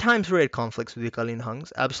 There were times where he had conflicts with the Akali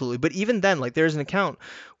Nihangs, absolutely. But even then, like, there's an account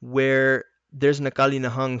where there's an Akali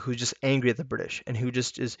Nihang who's just angry at the British and who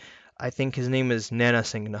just is, I think his name is Nana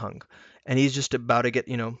Singh Nihang. And he's just about to get,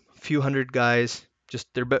 a few hundred guys,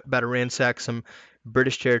 they're about to ransack some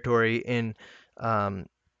British territory um,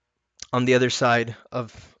 on the other side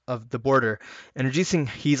of the border. And Ajit Singh,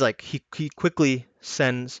 he's like, he quickly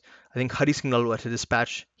sends, I think, Hari Singh Nalwa to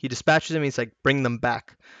dispatch. He dispatches him. He's like, bring them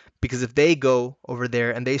back, because if they go over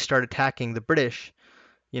there and they start attacking the British,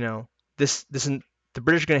 you know, this is, the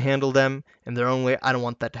British are going to handle them in their own way. I don't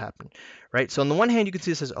want that to happen, right? So on the one hand, you can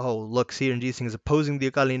see this as, oh, look, see, Ranjit Singh is opposing the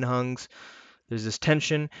Akali Nihangs. There's this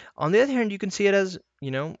tension. On the other hand, you can see it as,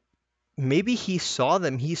 maybe he saw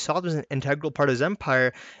them. He saw them as an integral part of his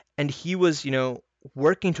empire, and he was,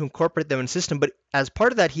 working to incorporate them in the system. But as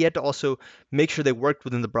part of that, he had to also make sure they worked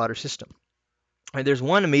within the broader system. And there's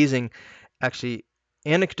one amazing, actually,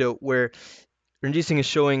 anecdote where Ranjit Singh is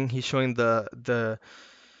showing the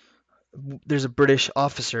there's a British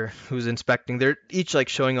officer who's inspecting. They're each like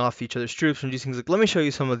showing off each other's troops. Ranjit Singh's like, let me show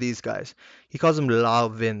you some of these guys. He calls them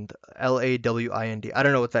Lawind, Lawind. I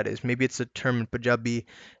don't know what that is. Maybe it's a term in Punjabi,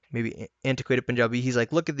 maybe antiquated Punjabi. He's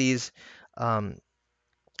like, look at these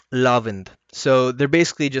Lawind. So they're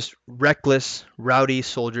basically just reckless, rowdy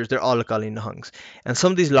soldiers. They're all Akali Nihangs. And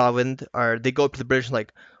some of these Lawind they go up to the British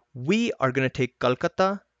like, we are going to take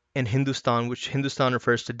Calcutta and Hindustan, which Hindustan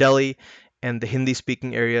refers to Delhi and the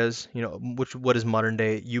Hindi-speaking areas, what is modern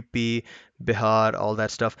day UP, Bihar, all that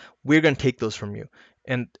stuff. We're going to take those from you.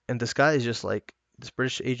 And this guy is just like, this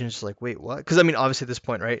British agent is just like, wait, what? Because I mean, obviously at this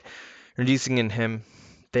point, right? Ranjit Singh and him,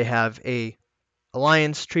 they have a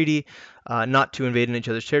alliance treaty, not to invade in each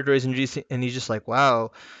other's territories. And he's just like,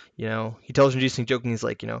 wow, he tells Ranjit Singh joking, he's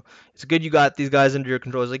like, it's good you got these guys under your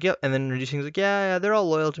control. He's like, yep. And then Ranjit Singh's like, yeah, they're all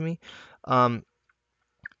loyal to me. Um,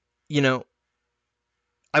 you know,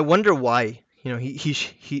 I wonder why, he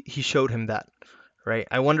showed him that, right?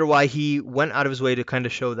 I wonder why he went out of his way to kind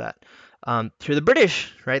of show that. To the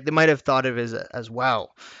British, right, they might have thought of it as wow,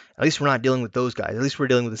 at least we're not dealing with those guys. At least we're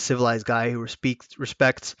dealing with a civilized guy who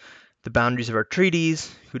respects the boundaries of our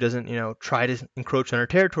treaties, who doesn't, try to encroach on our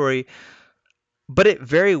territory. But it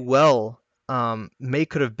very well may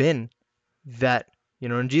could have been that,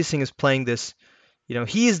 Ranjit Singh is playing this,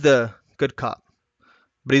 he's the good cop,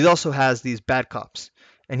 but he also has these bad cops.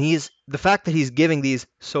 And the fact that he's giving these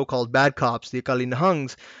so-called bad cops, the Akali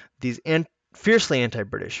Nahangs, these fiercely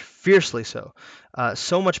anti-British, fiercely so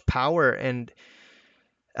much power and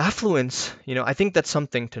affluence, I think that's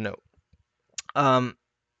something to note. Um,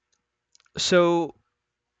 so,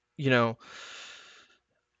 you know,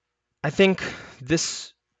 I think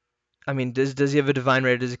this, I mean, does he have a divine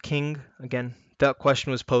right as a king? Again, that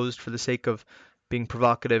question was posed for the sake of being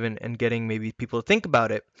provocative and getting maybe people to think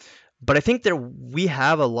about it. But I think we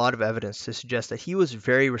have a lot of evidence to suggest that he was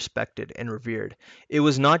very respected and revered. It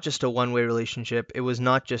was not just a one-way relationship. It was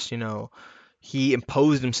not just, he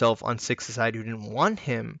imposed himself on Sikh society who didn't want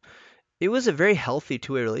him. It was a very healthy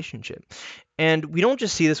two-way relationship. And we don't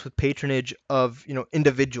just see this with patronage of,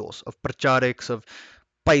 individuals, of prachariks, of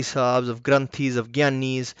paisabs, of granthis, of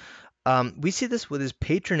gyanis. We see this with his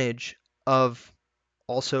patronage of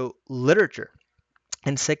also literature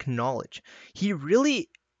and Sikh knowledge.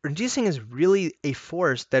 Ranjit Singh is really a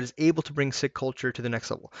force that is able to bring Sikh culture to the next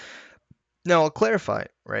level. Now, I'll clarify,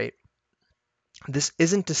 right? This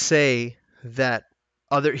isn't to say that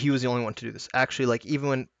he was the only one to do this. Actually, like even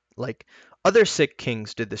when like other Sikh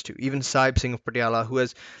kings did this too. Even Sahib Singh of Patiala,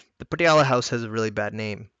 the Patiala house has a really bad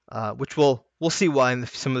name, which we'll see why in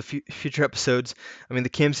some of the future episodes. I mean, the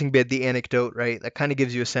Kam Singh bid, the anecdote, right? That kind of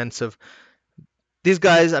gives you a sense of these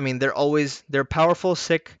guys. I mean, they're powerful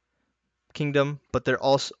Sikh kingdom, but they're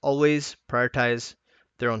also always prioritize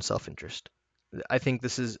their own self-interest. I think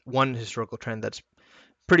this is one historical trend that's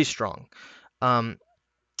pretty strong. Um,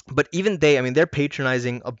 but even I mean, they're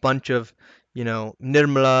patronizing a bunch of,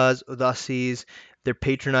 Nirmalas, Udasis. They're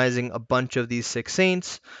patronizing a bunch of these Sikh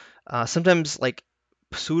saints. Sometimes, like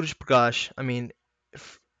Suraj Prakash, I mean,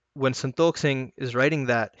 when Santokh Singh is writing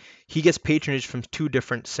that, he gets patronage from two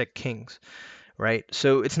different Sikh kings, right?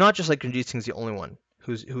 So it's not just like Ranjit Singh's the only one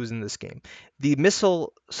who's in this game. The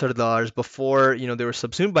Missile Sardars, before they were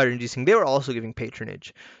subsumed by Ranjit Singh, they were also giving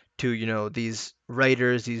patronage to these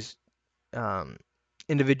writers, these um,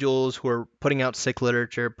 individuals who are putting out Sikh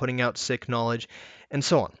literature, putting out Sikh knowledge, and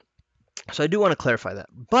so on. So I do want to clarify that.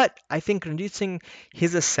 But I think Ranjit Singh,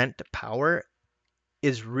 his ascent to power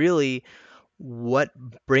is really what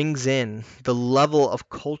brings in the level of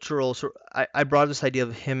cultural. So I brought this idea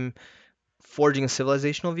of him forging a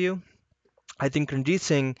civilizational view. I think Ranjit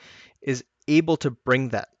Singh is able to bring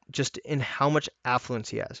that just in how much affluence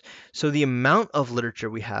he has. So the amount of literature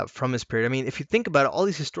we have from his period, I mean, if you think about it, all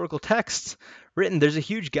these historical texts written, there's a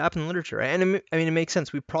huge gap in literature, right? And I mean, it makes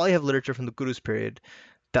sense. We probably have literature from the Guru's period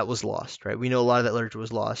that was lost, right? We know a lot of that literature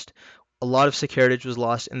was lost. A lot of Sikh heritage was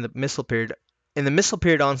lost in the Missile period. In the Missile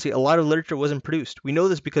period, honestly, a lot of literature wasn't produced. We know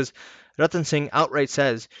this because Ratan Singh outright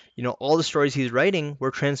says, all the stories he's writing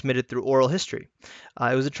were transmitted through oral history.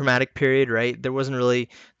 It was a traumatic period, right? There wasn't really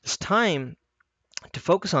this time to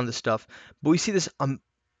focus on this stuff, but we see this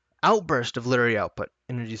outburst of literary output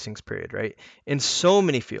in Ranjit Singh's period, right? In so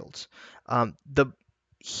many fields. The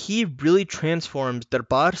He really transforms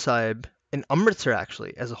Darbar Sahib and Amritsar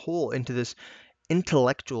actually as a whole into this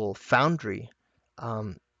intellectual foundry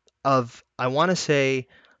um, of, I want to say,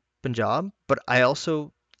 Punjab, but I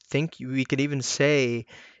also think we could even say,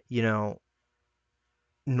 you know,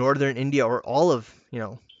 northern India or all of,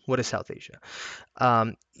 what is South Asia.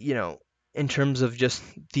 Um, you know, in terms of just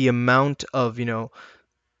the amount of,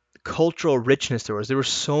 cultural richness there was. There were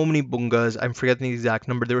so many bungas, I'm forgetting the exact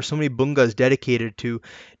number. There were so many bungas dedicated to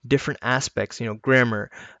different aspects,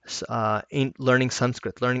 grammar, learning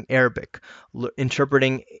Sanskrit, learning Arabic,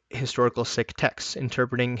 interpreting historical Sikh texts,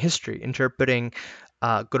 interpreting history, interpreting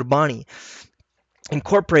Gurbani,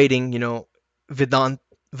 incorporating, Vedant,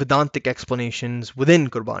 Vedantic explanations within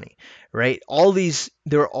Gurbani, right?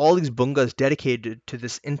 There were all these bungas dedicated to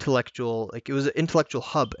this intellectual, like it was an intellectual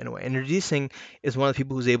hub in a way. And Ranjit Singh is one of the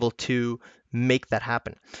people who's able to make that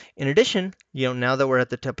happen. In addition, now that we're at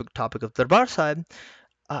the topic of Darbar Sahib,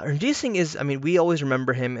 Ranjit Singh is, I mean, we always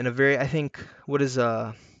remember him in a very, I think, what is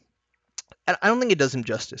I don't think it does him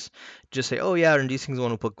justice. Just say, oh yeah, Ranjit Singh's the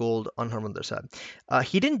one who put gold on Harmandir Sahib.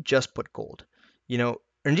 He didn't just put gold. You know,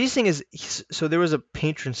 Ranjit Singh so there was a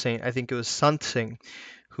patron saint, I think it was Sant Singh,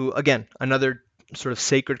 who again another sort of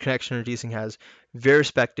sacred connection Ranjit Singh has, very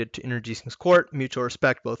respected in Ranjit Singh's court, mutual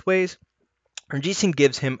respect both ways. Ranjit Singh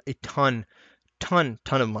gives him a ton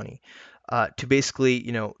of money to basically,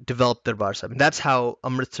 develop Darbar Sahib. And that's how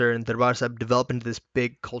Amritsar and Darbar Sahib develop into this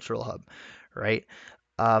big cultural hub, right?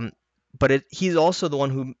 Um, but he's also the one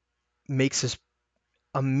who makes this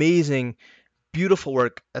amazing, beautiful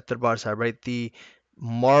work at Darbar Sahib, right? The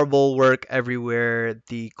marble work everywhere,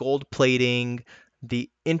 the gold plating, the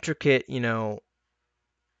intricate, jewel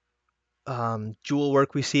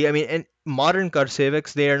work we see. I mean, and modern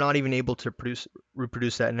Karsevaks, they are not even able to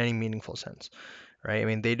reproduce that in any meaningful sense, right? I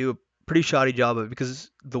mean, they do a pretty shoddy job of it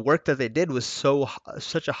because the work that they did was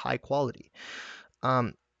such a high quality.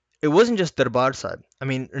 Um, it wasn't just Darbar Sahib. I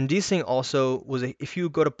mean, Ranjit Singh also if you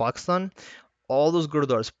go to Pakistan, all those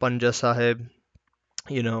gurudwaras, Panja Sahib,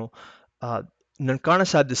 you know, uh, Nankana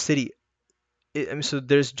Sahib, the city. I mean, so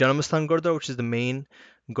there's Janamistan Gurdwara, which is the main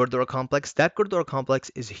Gurdwara complex. That Gurdwara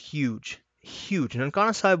complex is huge, huge.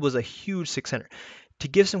 Nankana Sahib was a huge Sikh center. To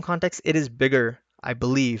give some context, it is bigger, I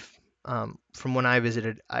believe, from when I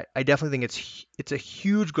visited. I definitely think it's a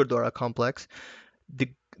huge Gurdwara complex. The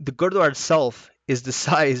the Gurdwara itself is the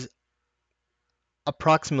size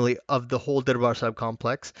approximately of the whole Darbar Sahib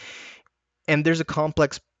complex, and there's a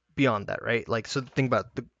complex beyond that, right? Like, so think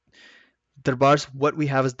about the Darbars. What we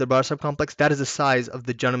have is Darbar Sahib complex. That is the size of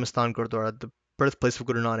the Janamistan Gurdwara, the birthplace of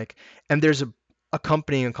Guru Nanak, and there's a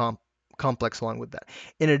accompanying complex along with that.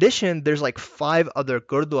 In addition, there's like five other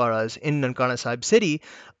Gurdwaras in Nankana Sahib city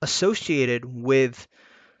associated with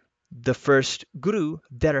the first guru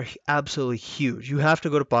that are absolutely huge. You have to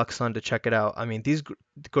go to Pakistan to check it out. I mean, these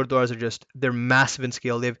gurdwaras they're massive in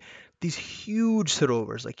scale. They have these huge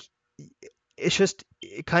sarovars. Like, it's just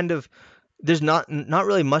it kind of there's not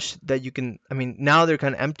really much that you can. I mean, now they're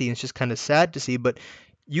kind of empty, and it's just kind of sad to see. But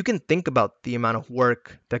you can think about the amount of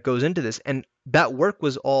work that goes into this, and that work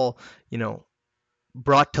was all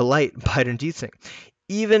brought to light by Ranjit Singh.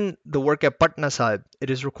 Even the work at Patna Sahib, it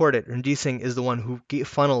is recorded. Ranjit Singh is the one who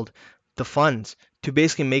funneled the funds to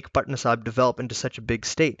basically make Patna Sahib develop into such a big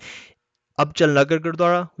state. Abjal Nagar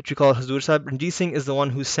Gurdwara, which we call Hazur Sahib, Ranjit Singh is the one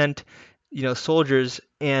who sent, soldiers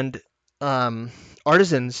and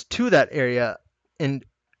artisans to that area, and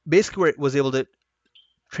basically where it was able to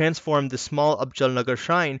transform the small Abjal Nagar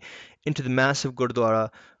shrine into the massive Gurdwara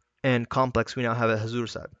and complex we now have at Hazur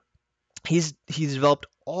Sahib. He's developed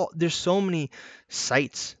there's so many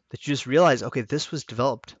sites that you just realize, okay, this was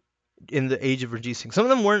developed in the age of Ranjit Singh. Some of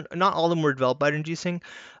them weren't, not all of them were developed by Ranjit Singh.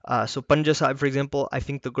 So Panja Sahib, for example, I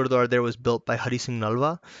think the Gurdwara there was built by Hari Singh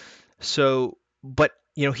Nalwa. So, but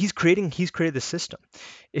he's created the system.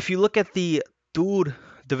 If you look at the Tour,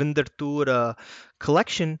 Devinder Tour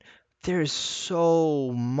collection, there is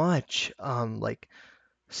so much like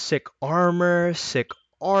Sikh armor, Sikh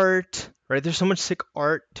art, right? There's so much Sikh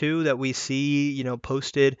art too that we see,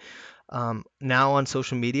 posted now on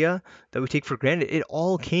social media that we take for granted. It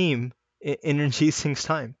all came in Ranjit Singh's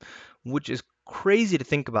time, which is crazy to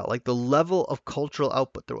think about, like the level of cultural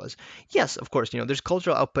output there was. Yes, of course, there's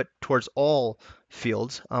cultural output towards all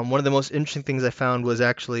fields. One of the most interesting things I found was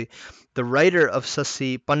actually the writer of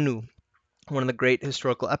Sassi Pannu, one of the great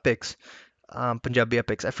historical epics, Punjabi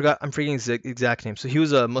epics. I'm forgetting his exact name. So he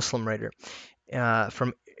was a Muslim writer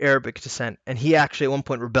from Arabic descent, and he actually at one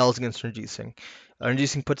point rebels against Ranjit Singh. Ranjit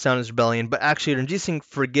Singh puts down his rebellion, but actually Ranjit Singh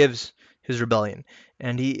forgives his rebellion,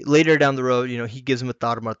 and he later down the road, he gives him a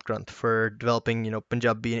Tarmat Granth for developing,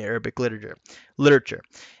 Punjabi and Arabic literature.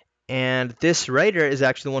 And this writer is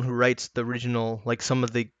actually the one who writes the original, like some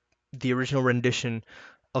of the original rendition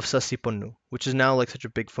of Sassi Pannu, which is now like such a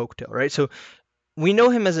big folktale, right? So we know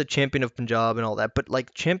him as a champion of Punjab and all that, but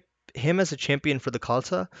like him as a champion for the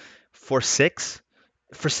Khalsa, for Sikhs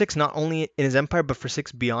not only in his empire but for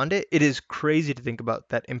Sikhs beyond it, it is crazy to think about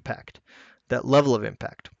that impact, that level of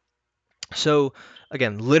impact. So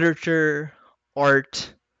again, literature,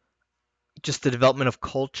 art, just the development of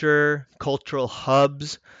culture, cultural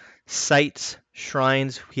hubs, sites,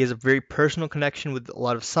 shrines. He has a very personal connection with a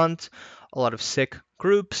lot of sants, a lot of Sikh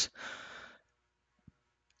groups,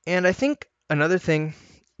 and I think another thing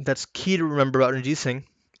that's key to remember about Ranjit Singh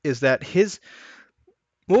is that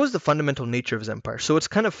what was the fundamental nature of his empire. So what's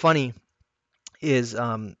kind of funny is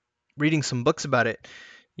reading some books about it.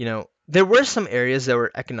 There were some areas that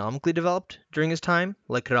were economically developed during his time,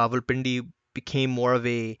 like Rawalpindi became more of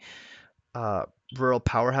a uh, rural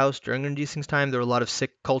powerhouse during Ranjit Singh's time. There were a lot of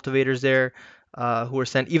Sikh cultivators there. who were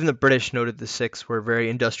sent. Even the British noted the Sikhs were very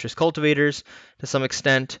industrious cultivators to some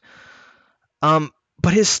extent. Um,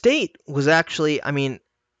 but his state was actually, I mean,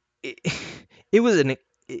 it, it was an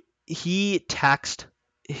he taxed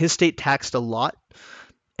his state taxed a lot,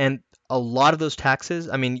 and a lot of those taxes.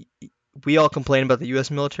 I mean, we all complain about the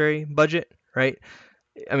U.S. military budget, right?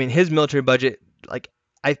 I mean, his military budget, like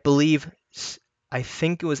I believe, I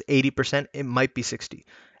think it was 80%. It might be 60,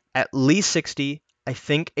 at least 60. I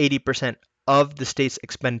think 80% of the state's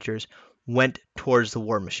expenditures went towards the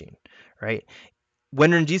war machine, right?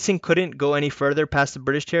 When Ranjit Singh couldn't go any further past the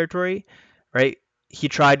British territory, right? He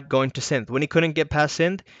tried going to Sindh. When he couldn't get past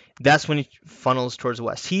Sindh, that's when he funnels towards the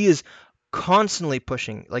west. He is constantly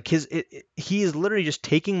pushing. Like he is literally just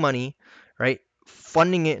taking money, right?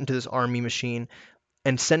 Funding it into this army machine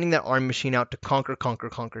and sending that army machine out to conquer, conquer,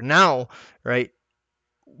 conquer. Now, right?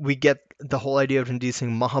 We get the whole idea of Ranjit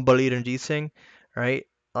Singh, Mahabali Ranjit Singh, right?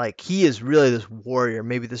 Like he is really this warrior,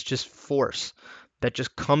 maybe this just force that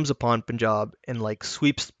just comes upon Punjab and like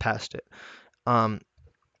sweeps past it. Um,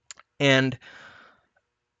 and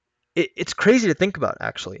it's crazy to think about,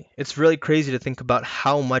 actually. It's really crazy to think about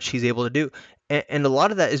how much he's able to do. And a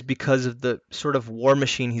lot of that is because of the sort of war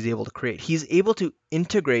machine he's able to create. He's able to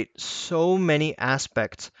integrate so many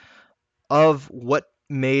aspects of what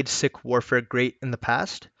made Sikh warfare great in the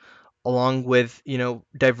past, along with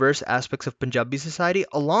diverse aspects of Punjabi society,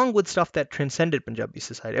 along with stuff that transcended Punjabi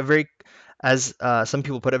society. A very, as some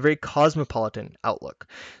people put, a very cosmopolitan outlook.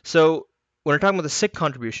 So when we're talking about the Sikh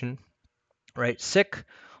contribution, right? Sikh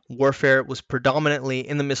warfare was predominantly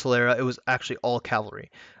in the Missile era. It was actually all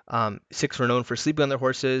cavalry. Sikhs were known for sleeping on their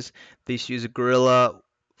horses. They used to use a guerrilla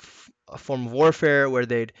a form of warfare where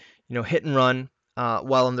they'd hit and run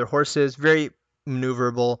while on their horses. Very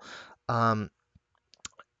maneuverable. Um,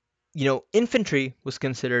 Infantry was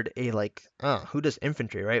considered a like, who does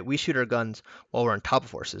infantry, right? We shoot our guns while we're on top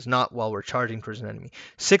of horses, not while we're charging towards an enemy.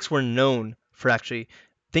 Sikhs were known for actually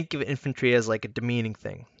think of infantry as like a demeaning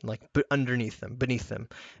thing, like underneath them, beneath them,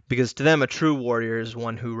 because to them a true warrior is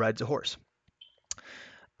one who rides a horse.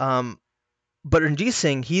 Um, but Ranjit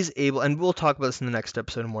Singh, he's able, and we'll talk about this in the next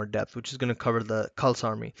episode in more depth, which is going to cover the Khalsa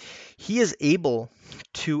army. He is able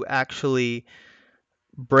to actually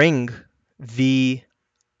bring the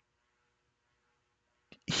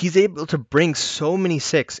he's able to bring so many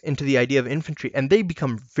Sikhs into the idea of infantry, and they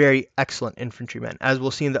become very excellent infantrymen, as we'll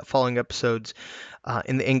see in the following episodes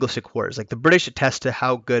in the Anglo-Sikh Wars. Like the British attest to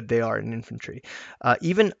how good they are in infantry.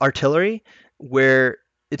 Even artillery, where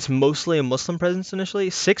it's mostly a Muslim presence initially,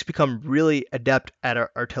 Sikhs become really adept at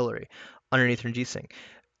artillery underneath Ranjit Singh.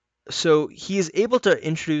 So he is able to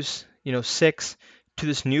introduce, Sikhs to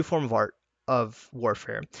this new form of art of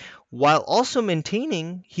warfare, while also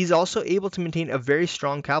he's also able to maintain a very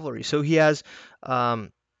strong cavalry. So he has,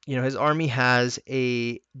 his army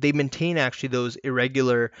they maintain actually those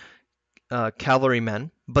irregular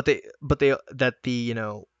cavalrymen, what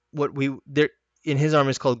they're in his army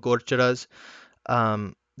is called gorcharas.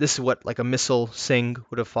 This is what like a missile Singh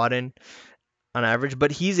would have fought in on average,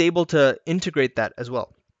 but he's able to integrate that as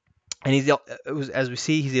well. And as we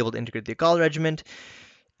see, he's able to integrate the Akal regiment,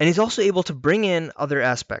 and he's also able to bring in other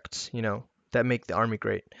aspects, that make the army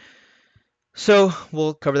great. So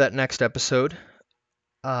we'll cover that next episode.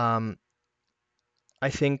 I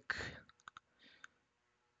think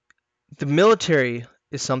the military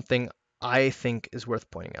is something I think is worth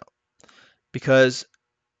pointing out, because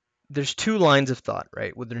there's two lines of thought,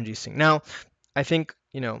 right, with Ranjit Singh. Now, I think,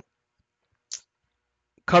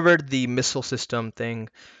 covered the missile system thing,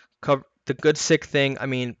 the good Sikh thing. I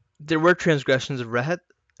mean, there were transgressions of Rehat,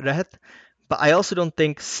 but I also don't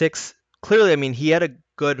think Sikhs. Clearly, I mean, he had a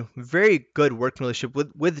very good working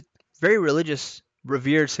relationship with very religious,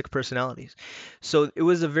 revered Sikh personalities. So it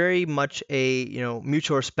was a very much a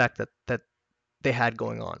mutual respect that they had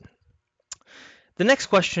going on. The next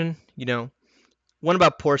question, one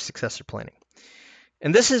about poor successor planning,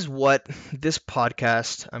 and this is what this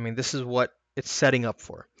podcast. I mean, this is what it's setting up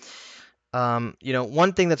for.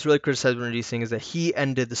 One thing that's really criticized by Ranjit Singh is that he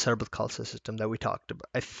ended the Sarbat Khalsa system that we talked about.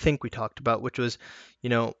 I think we talked about, which was,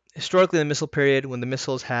 historically in the missile period, when the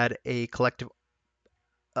missiles had a collective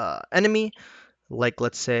enemy, like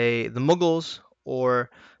let's say the Mughals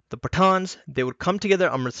or the Pathans, they would come together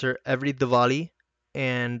at Amritsar every Diwali,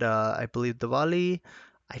 and I believe Diwali,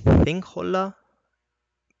 I think Hola,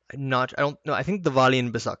 I don't know, I think Diwali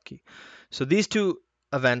and Baisakhi. So these two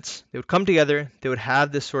events, they would come together, they would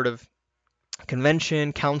have this sort of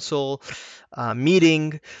convention, council,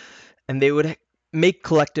 meeting, and they would make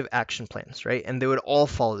collective action plans, right? And they would all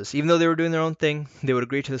follow this. Even though they were doing their own thing, they would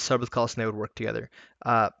agree to the Sarbat Khalsa and they would work together.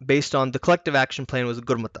 Based on the collective action plan was a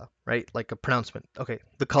gurmata, right? Like a pronouncement. Okay,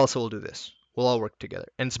 the Khalsa will do this. We'll all work together.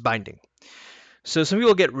 And it's binding. So some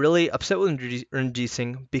people get really upset with Ranjit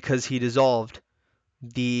Singh because he dissolved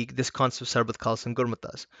this concept of Sarbat Khalsa and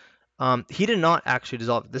gurmatas. He did not actually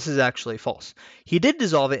dissolve it. This is actually false. He did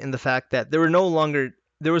dissolve it in the fact that there was no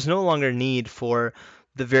longer need for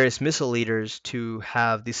the various missile leaders to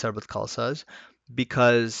have these Sarbat Khalsas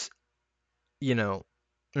because, you know,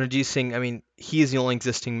 Ranjit Singh, I mean, he is the only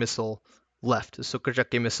existing missile left. The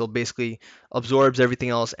Sukhar missile basically absorbs everything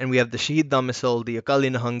else, and we have the Shahid Dham missile, the Akali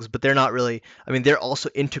Nahangs, but they're not really, I mean, they're also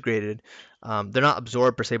integrated. They're not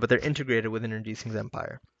absorbed per se, but they're integrated within Ranjit Singh's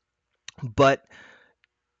empire. But,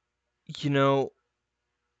 you know,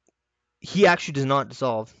 he actually does not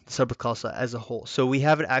dissolve the Sabbath Khalsa as a whole. So we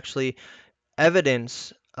have actually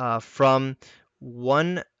evidence from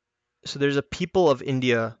one. So there's a People of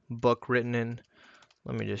India book written in.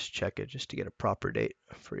 Let me just check it just to get a proper date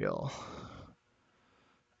for y'all.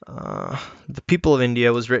 The People of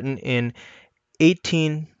India was written in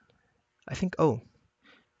 18. I think. Oh,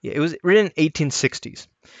 yeah, it was written in 1860s.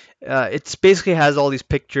 It basically has all these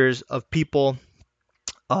pictures of people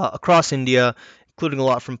across India, including a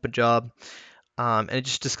lot from Punjab. And it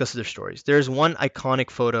just discusses their stories. There's one iconic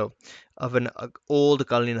photo of an old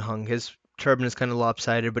Akali Nahang. His turban is kind of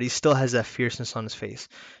lopsided, but he still has that fierceness on his face.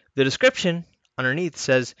 The description underneath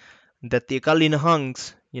says that the Akali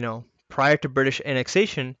Nahangs, prior to British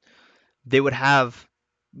annexation, they would have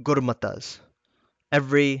gurmatas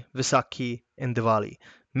every Vaisakhi and Diwali,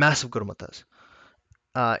 massive gurmatas,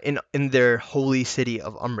 in their holy city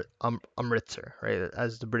of Amritsar, right,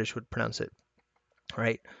 as the British would pronounce it,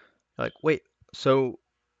 right? Like, wait, so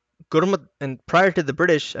Gurmat, and prior to the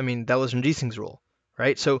British, I mean, that was Ranjit Singh's rule,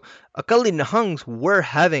 right? So Akali Nahangs were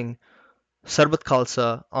having Sarbat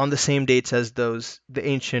Khalsa on the same dates as the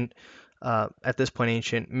ancient, at this point,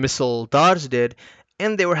 ancient Misildars did,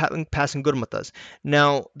 and they were having passing Gurmatas.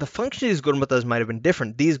 Now, the function of these Gurmatas might have been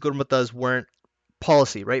different. These Gurmatas weren't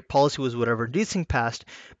policy, right? Policy was whatever Ranjit Singh passed,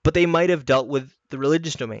 but they might have dealt with the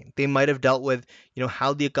religious domain. They might have dealt with,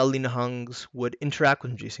 how the Akali Nahangs would interact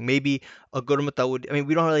with Ranjit Singh. Maybe a Gurmata would, I mean,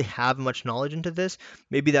 we don't really have much knowledge into this.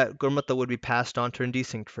 Maybe that Gurmata would be passed on to Ranjit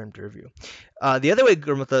Singh for him to review. The other way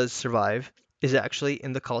Gurmatas survive is actually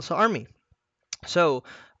in the Khalsa army. So,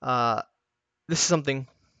 this is something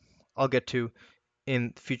I'll get to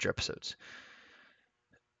in future episodes.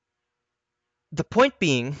 The point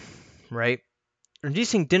being, right, Ranjit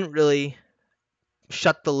Singh didn't really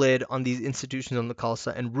shut the lid on these institutions on the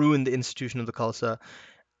Khalsa and ruin the institution of the Khalsa.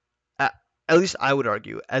 At, at least I would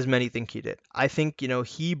argue, as many think he did. I think,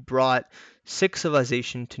 he brought Sikh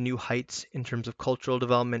civilization to new heights in terms of cultural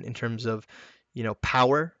development, in terms of,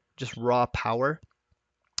 power, just raw power,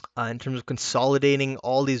 in terms of consolidating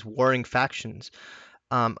all these warring factions.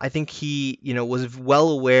 I think he, was well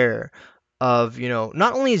aware of,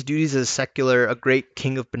 not only his duties as a great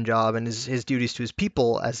king of Punjab and his duties to his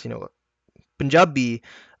people as, Punjabi,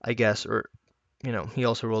 I guess, or he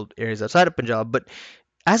also ruled areas outside of Punjab, but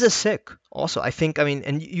as a Sikh, also, I think, I mean,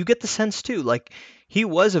 and you get the sense too, like he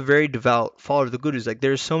was a very devout follower of the Gurus. Like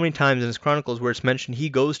there's so many times in his chronicles where it's mentioned he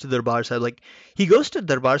goes to Darbar Sahib, like he goes to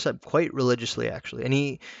Darbar Sahib quite religiously actually, and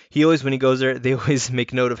he always when he goes there, they always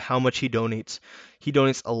make note of how much he donates. He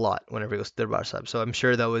donates a lot whenever he goes to Darbar Sahib, so I'm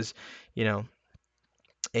sure that was,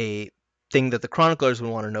 a thing that the chroniclers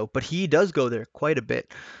would want to know. But he does go there quite a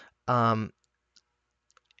bit. Um,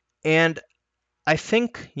 and I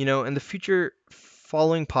think, in the future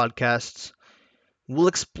following podcasts, we'll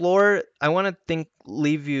explore. I want to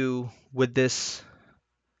leave you with this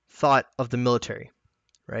thought of the military,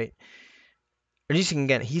 right?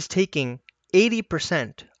 Again, he's taking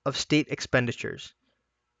 80% of state expenditures,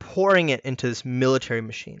 pouring it into this military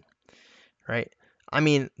machine, right? I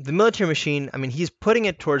mean, the military machine, I mean, he's putting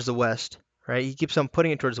it towards the West, right? He keeps on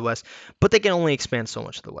putting it towards the West, but they can only expand so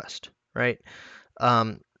much to the West, right?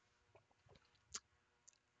 Um,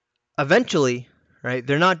 Eventually, right,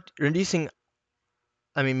 they're not reducing.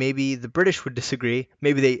 I mean, maybe the British would disagree.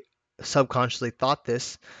 Maybe they subconsciously thought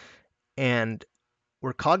this and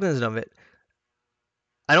were cognizant of it.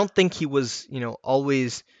 I don't think he was,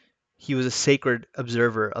 always he was a sacred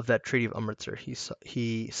observer of that Treaty of Amritsar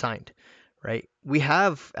he signed, right? We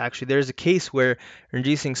have actually there's a case where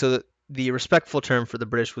Ranjit Singh, so the respectful term for the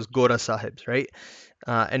British was Gora Sahibs, right?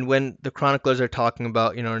 And when the chroniclers are talking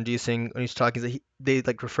about, Ranjit Singh, when he's talking, they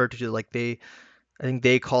like refer to like I think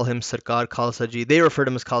they call him Sarkar Khalsaji. They refer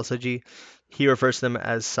to him as Khalsaji. He refers to them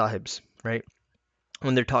as Sahibs, right?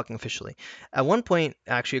 when they're talking officially. At one point,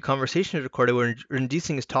 actually, a conversation is recorded where Ranjit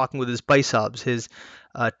Singh is talking with his Baisabs, his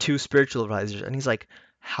two spiritual advisors, and he's like,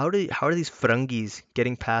 how are these Ferengis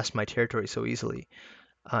getting past my territory so easily?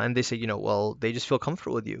 And they say, well, they just feel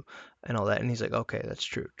comfortable with you and all that. And he's like, okay, that's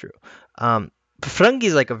true, true. Ferengi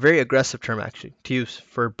is like a very aggressive term actually to use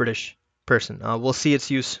for a British person. We'll see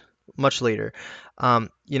its use much later. I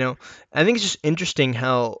think it's just interesting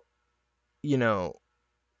how, you know,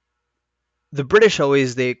 the British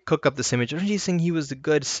always they cook up this image. Ranjit Singh, he was the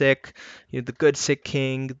good Sikh, the good Sikh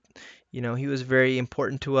king. He was very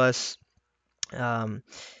important to us. Um,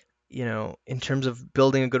 in terms of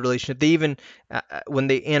building a good relationship. They even, when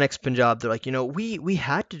they annexed Punjab, they're like, we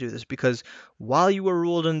had to do this because while you were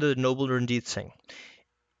ruled under the noble Ranjit Singh,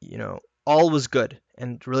 all was good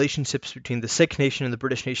and relationships between the Sikh nation and the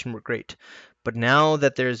British nation were great. But now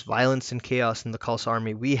that there's violence and chaos in the Khalsa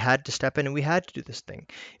army, we had to step in and we had to do this thing.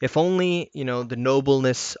 If only, the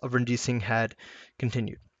nobleness of Ranjit Singh had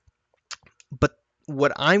continued. But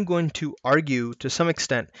what I'm going to argue to some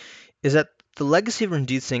extent is that the legacy of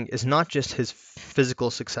Ranjit Singh is not just his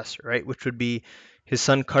physical successor, right? Which would be his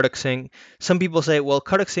son Kartak Singh. Some people say, well,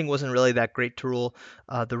 Kartak Singh wasn't really that great to rule.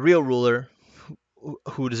 The real ruler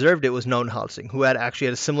who deserved it was Nonhal Singh, who actually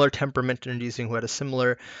had a similar temperament to Ranjit Singh, who had a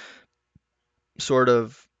similar sort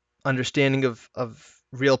of understanding of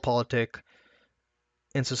real politic.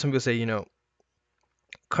 And so some people say,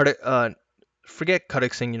 Kartak, forget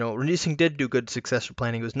Kartak Singh, Ranjit Singh did do good successor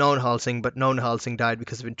planning. It was Nonhal Singh, but Nonhal Singh died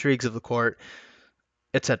because of intrigues of the court,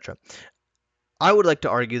 etc. I would like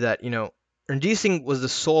to argue that, Ranjit Singh was the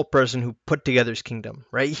sole person who put together his kingdom,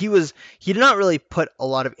 right? He did not really put a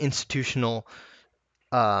lot of institutional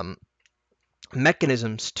um,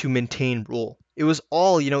 mechanisms to maintain rule. It was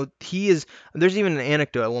all, he is. There's even an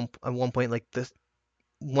anecdote at one point, like the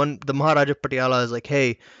Maharaja Patiala is like,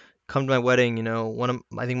 hey, come to my wedding,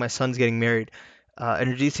 I think my son's getting married, and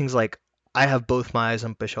Ranjit Singh's like, I have both my eyes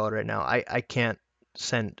on Peshawar right now. I can't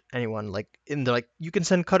send anyone like in they're like you can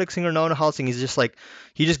send Kadak Singh or Nonahal Singh. He's just like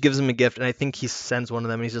he just gives him a gift and I think he sends one of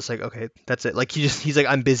them and he's just like okay that's it like he's like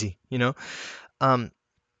I'm busy. um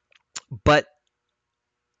but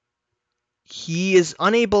he is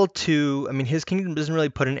unable to. I mean, his kingdom doesn't really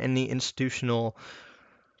put in any institutional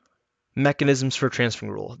mechanisms for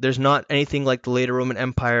transferring rule. There's not anything like the later Roman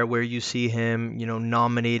Empire where you see him,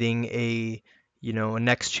 nominating a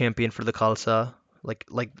next champion for the Khalsa. Like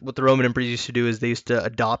what the Roman emperors used to do is they used to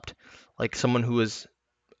adopt like someone who was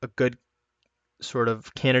a good sort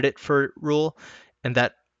of candidate for rule, and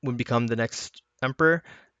that would become the next emperor.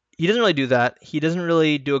 He doesn't really do that. He doesn't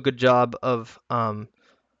really do a good job of,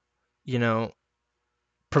 you know,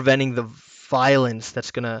 preventing the violence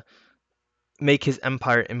that's gonna make his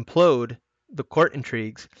empire implode, the court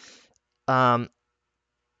intrigues. Um,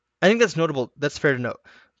 I think that's notable. That's fair to note.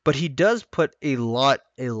 But he does put a lot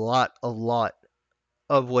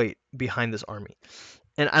of weight behind this army.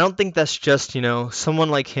 And I don't think that's just, someone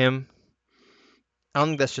like him. I don't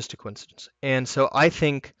think that's just a coincidence. And so I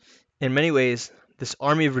think, in many ways, this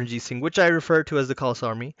army of Ranjit Singh, which I refer to as the Khalsa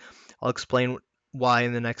army, I'll explain why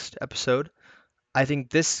in the next episode. I think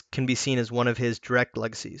this can be seen as one of his direct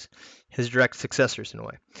legacies, his direct successors in a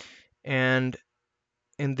way. And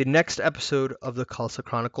in the next episode of the Khalsa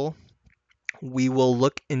Chronicle, we will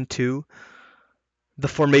look into the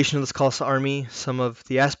formation of this Khalsa army, some of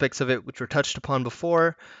the aspects of it which were touched upon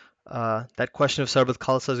before. That question of Sarbat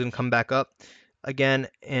Khalsa is going to come back up again,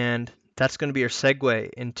 and that's going to be our segue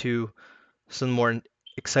into some more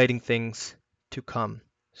exciting things to come.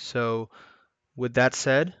 So, with that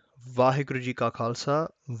said, Vaheguru Ji Ka Khalsa,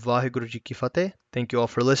 Vaheguru Ji Ki Fateh. Thank you all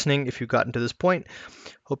for listening. If you've gotten to this point,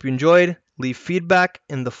 hope you enjoyed. Leave feedback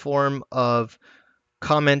in the form of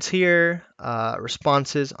comments here,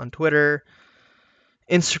 responses on Twitter,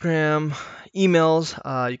 Instagram, emails.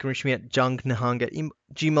 You can reach me at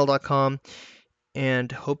jungnihang@gmail.com,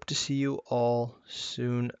 and hope to see you all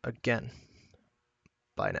soon again.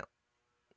 Bye now.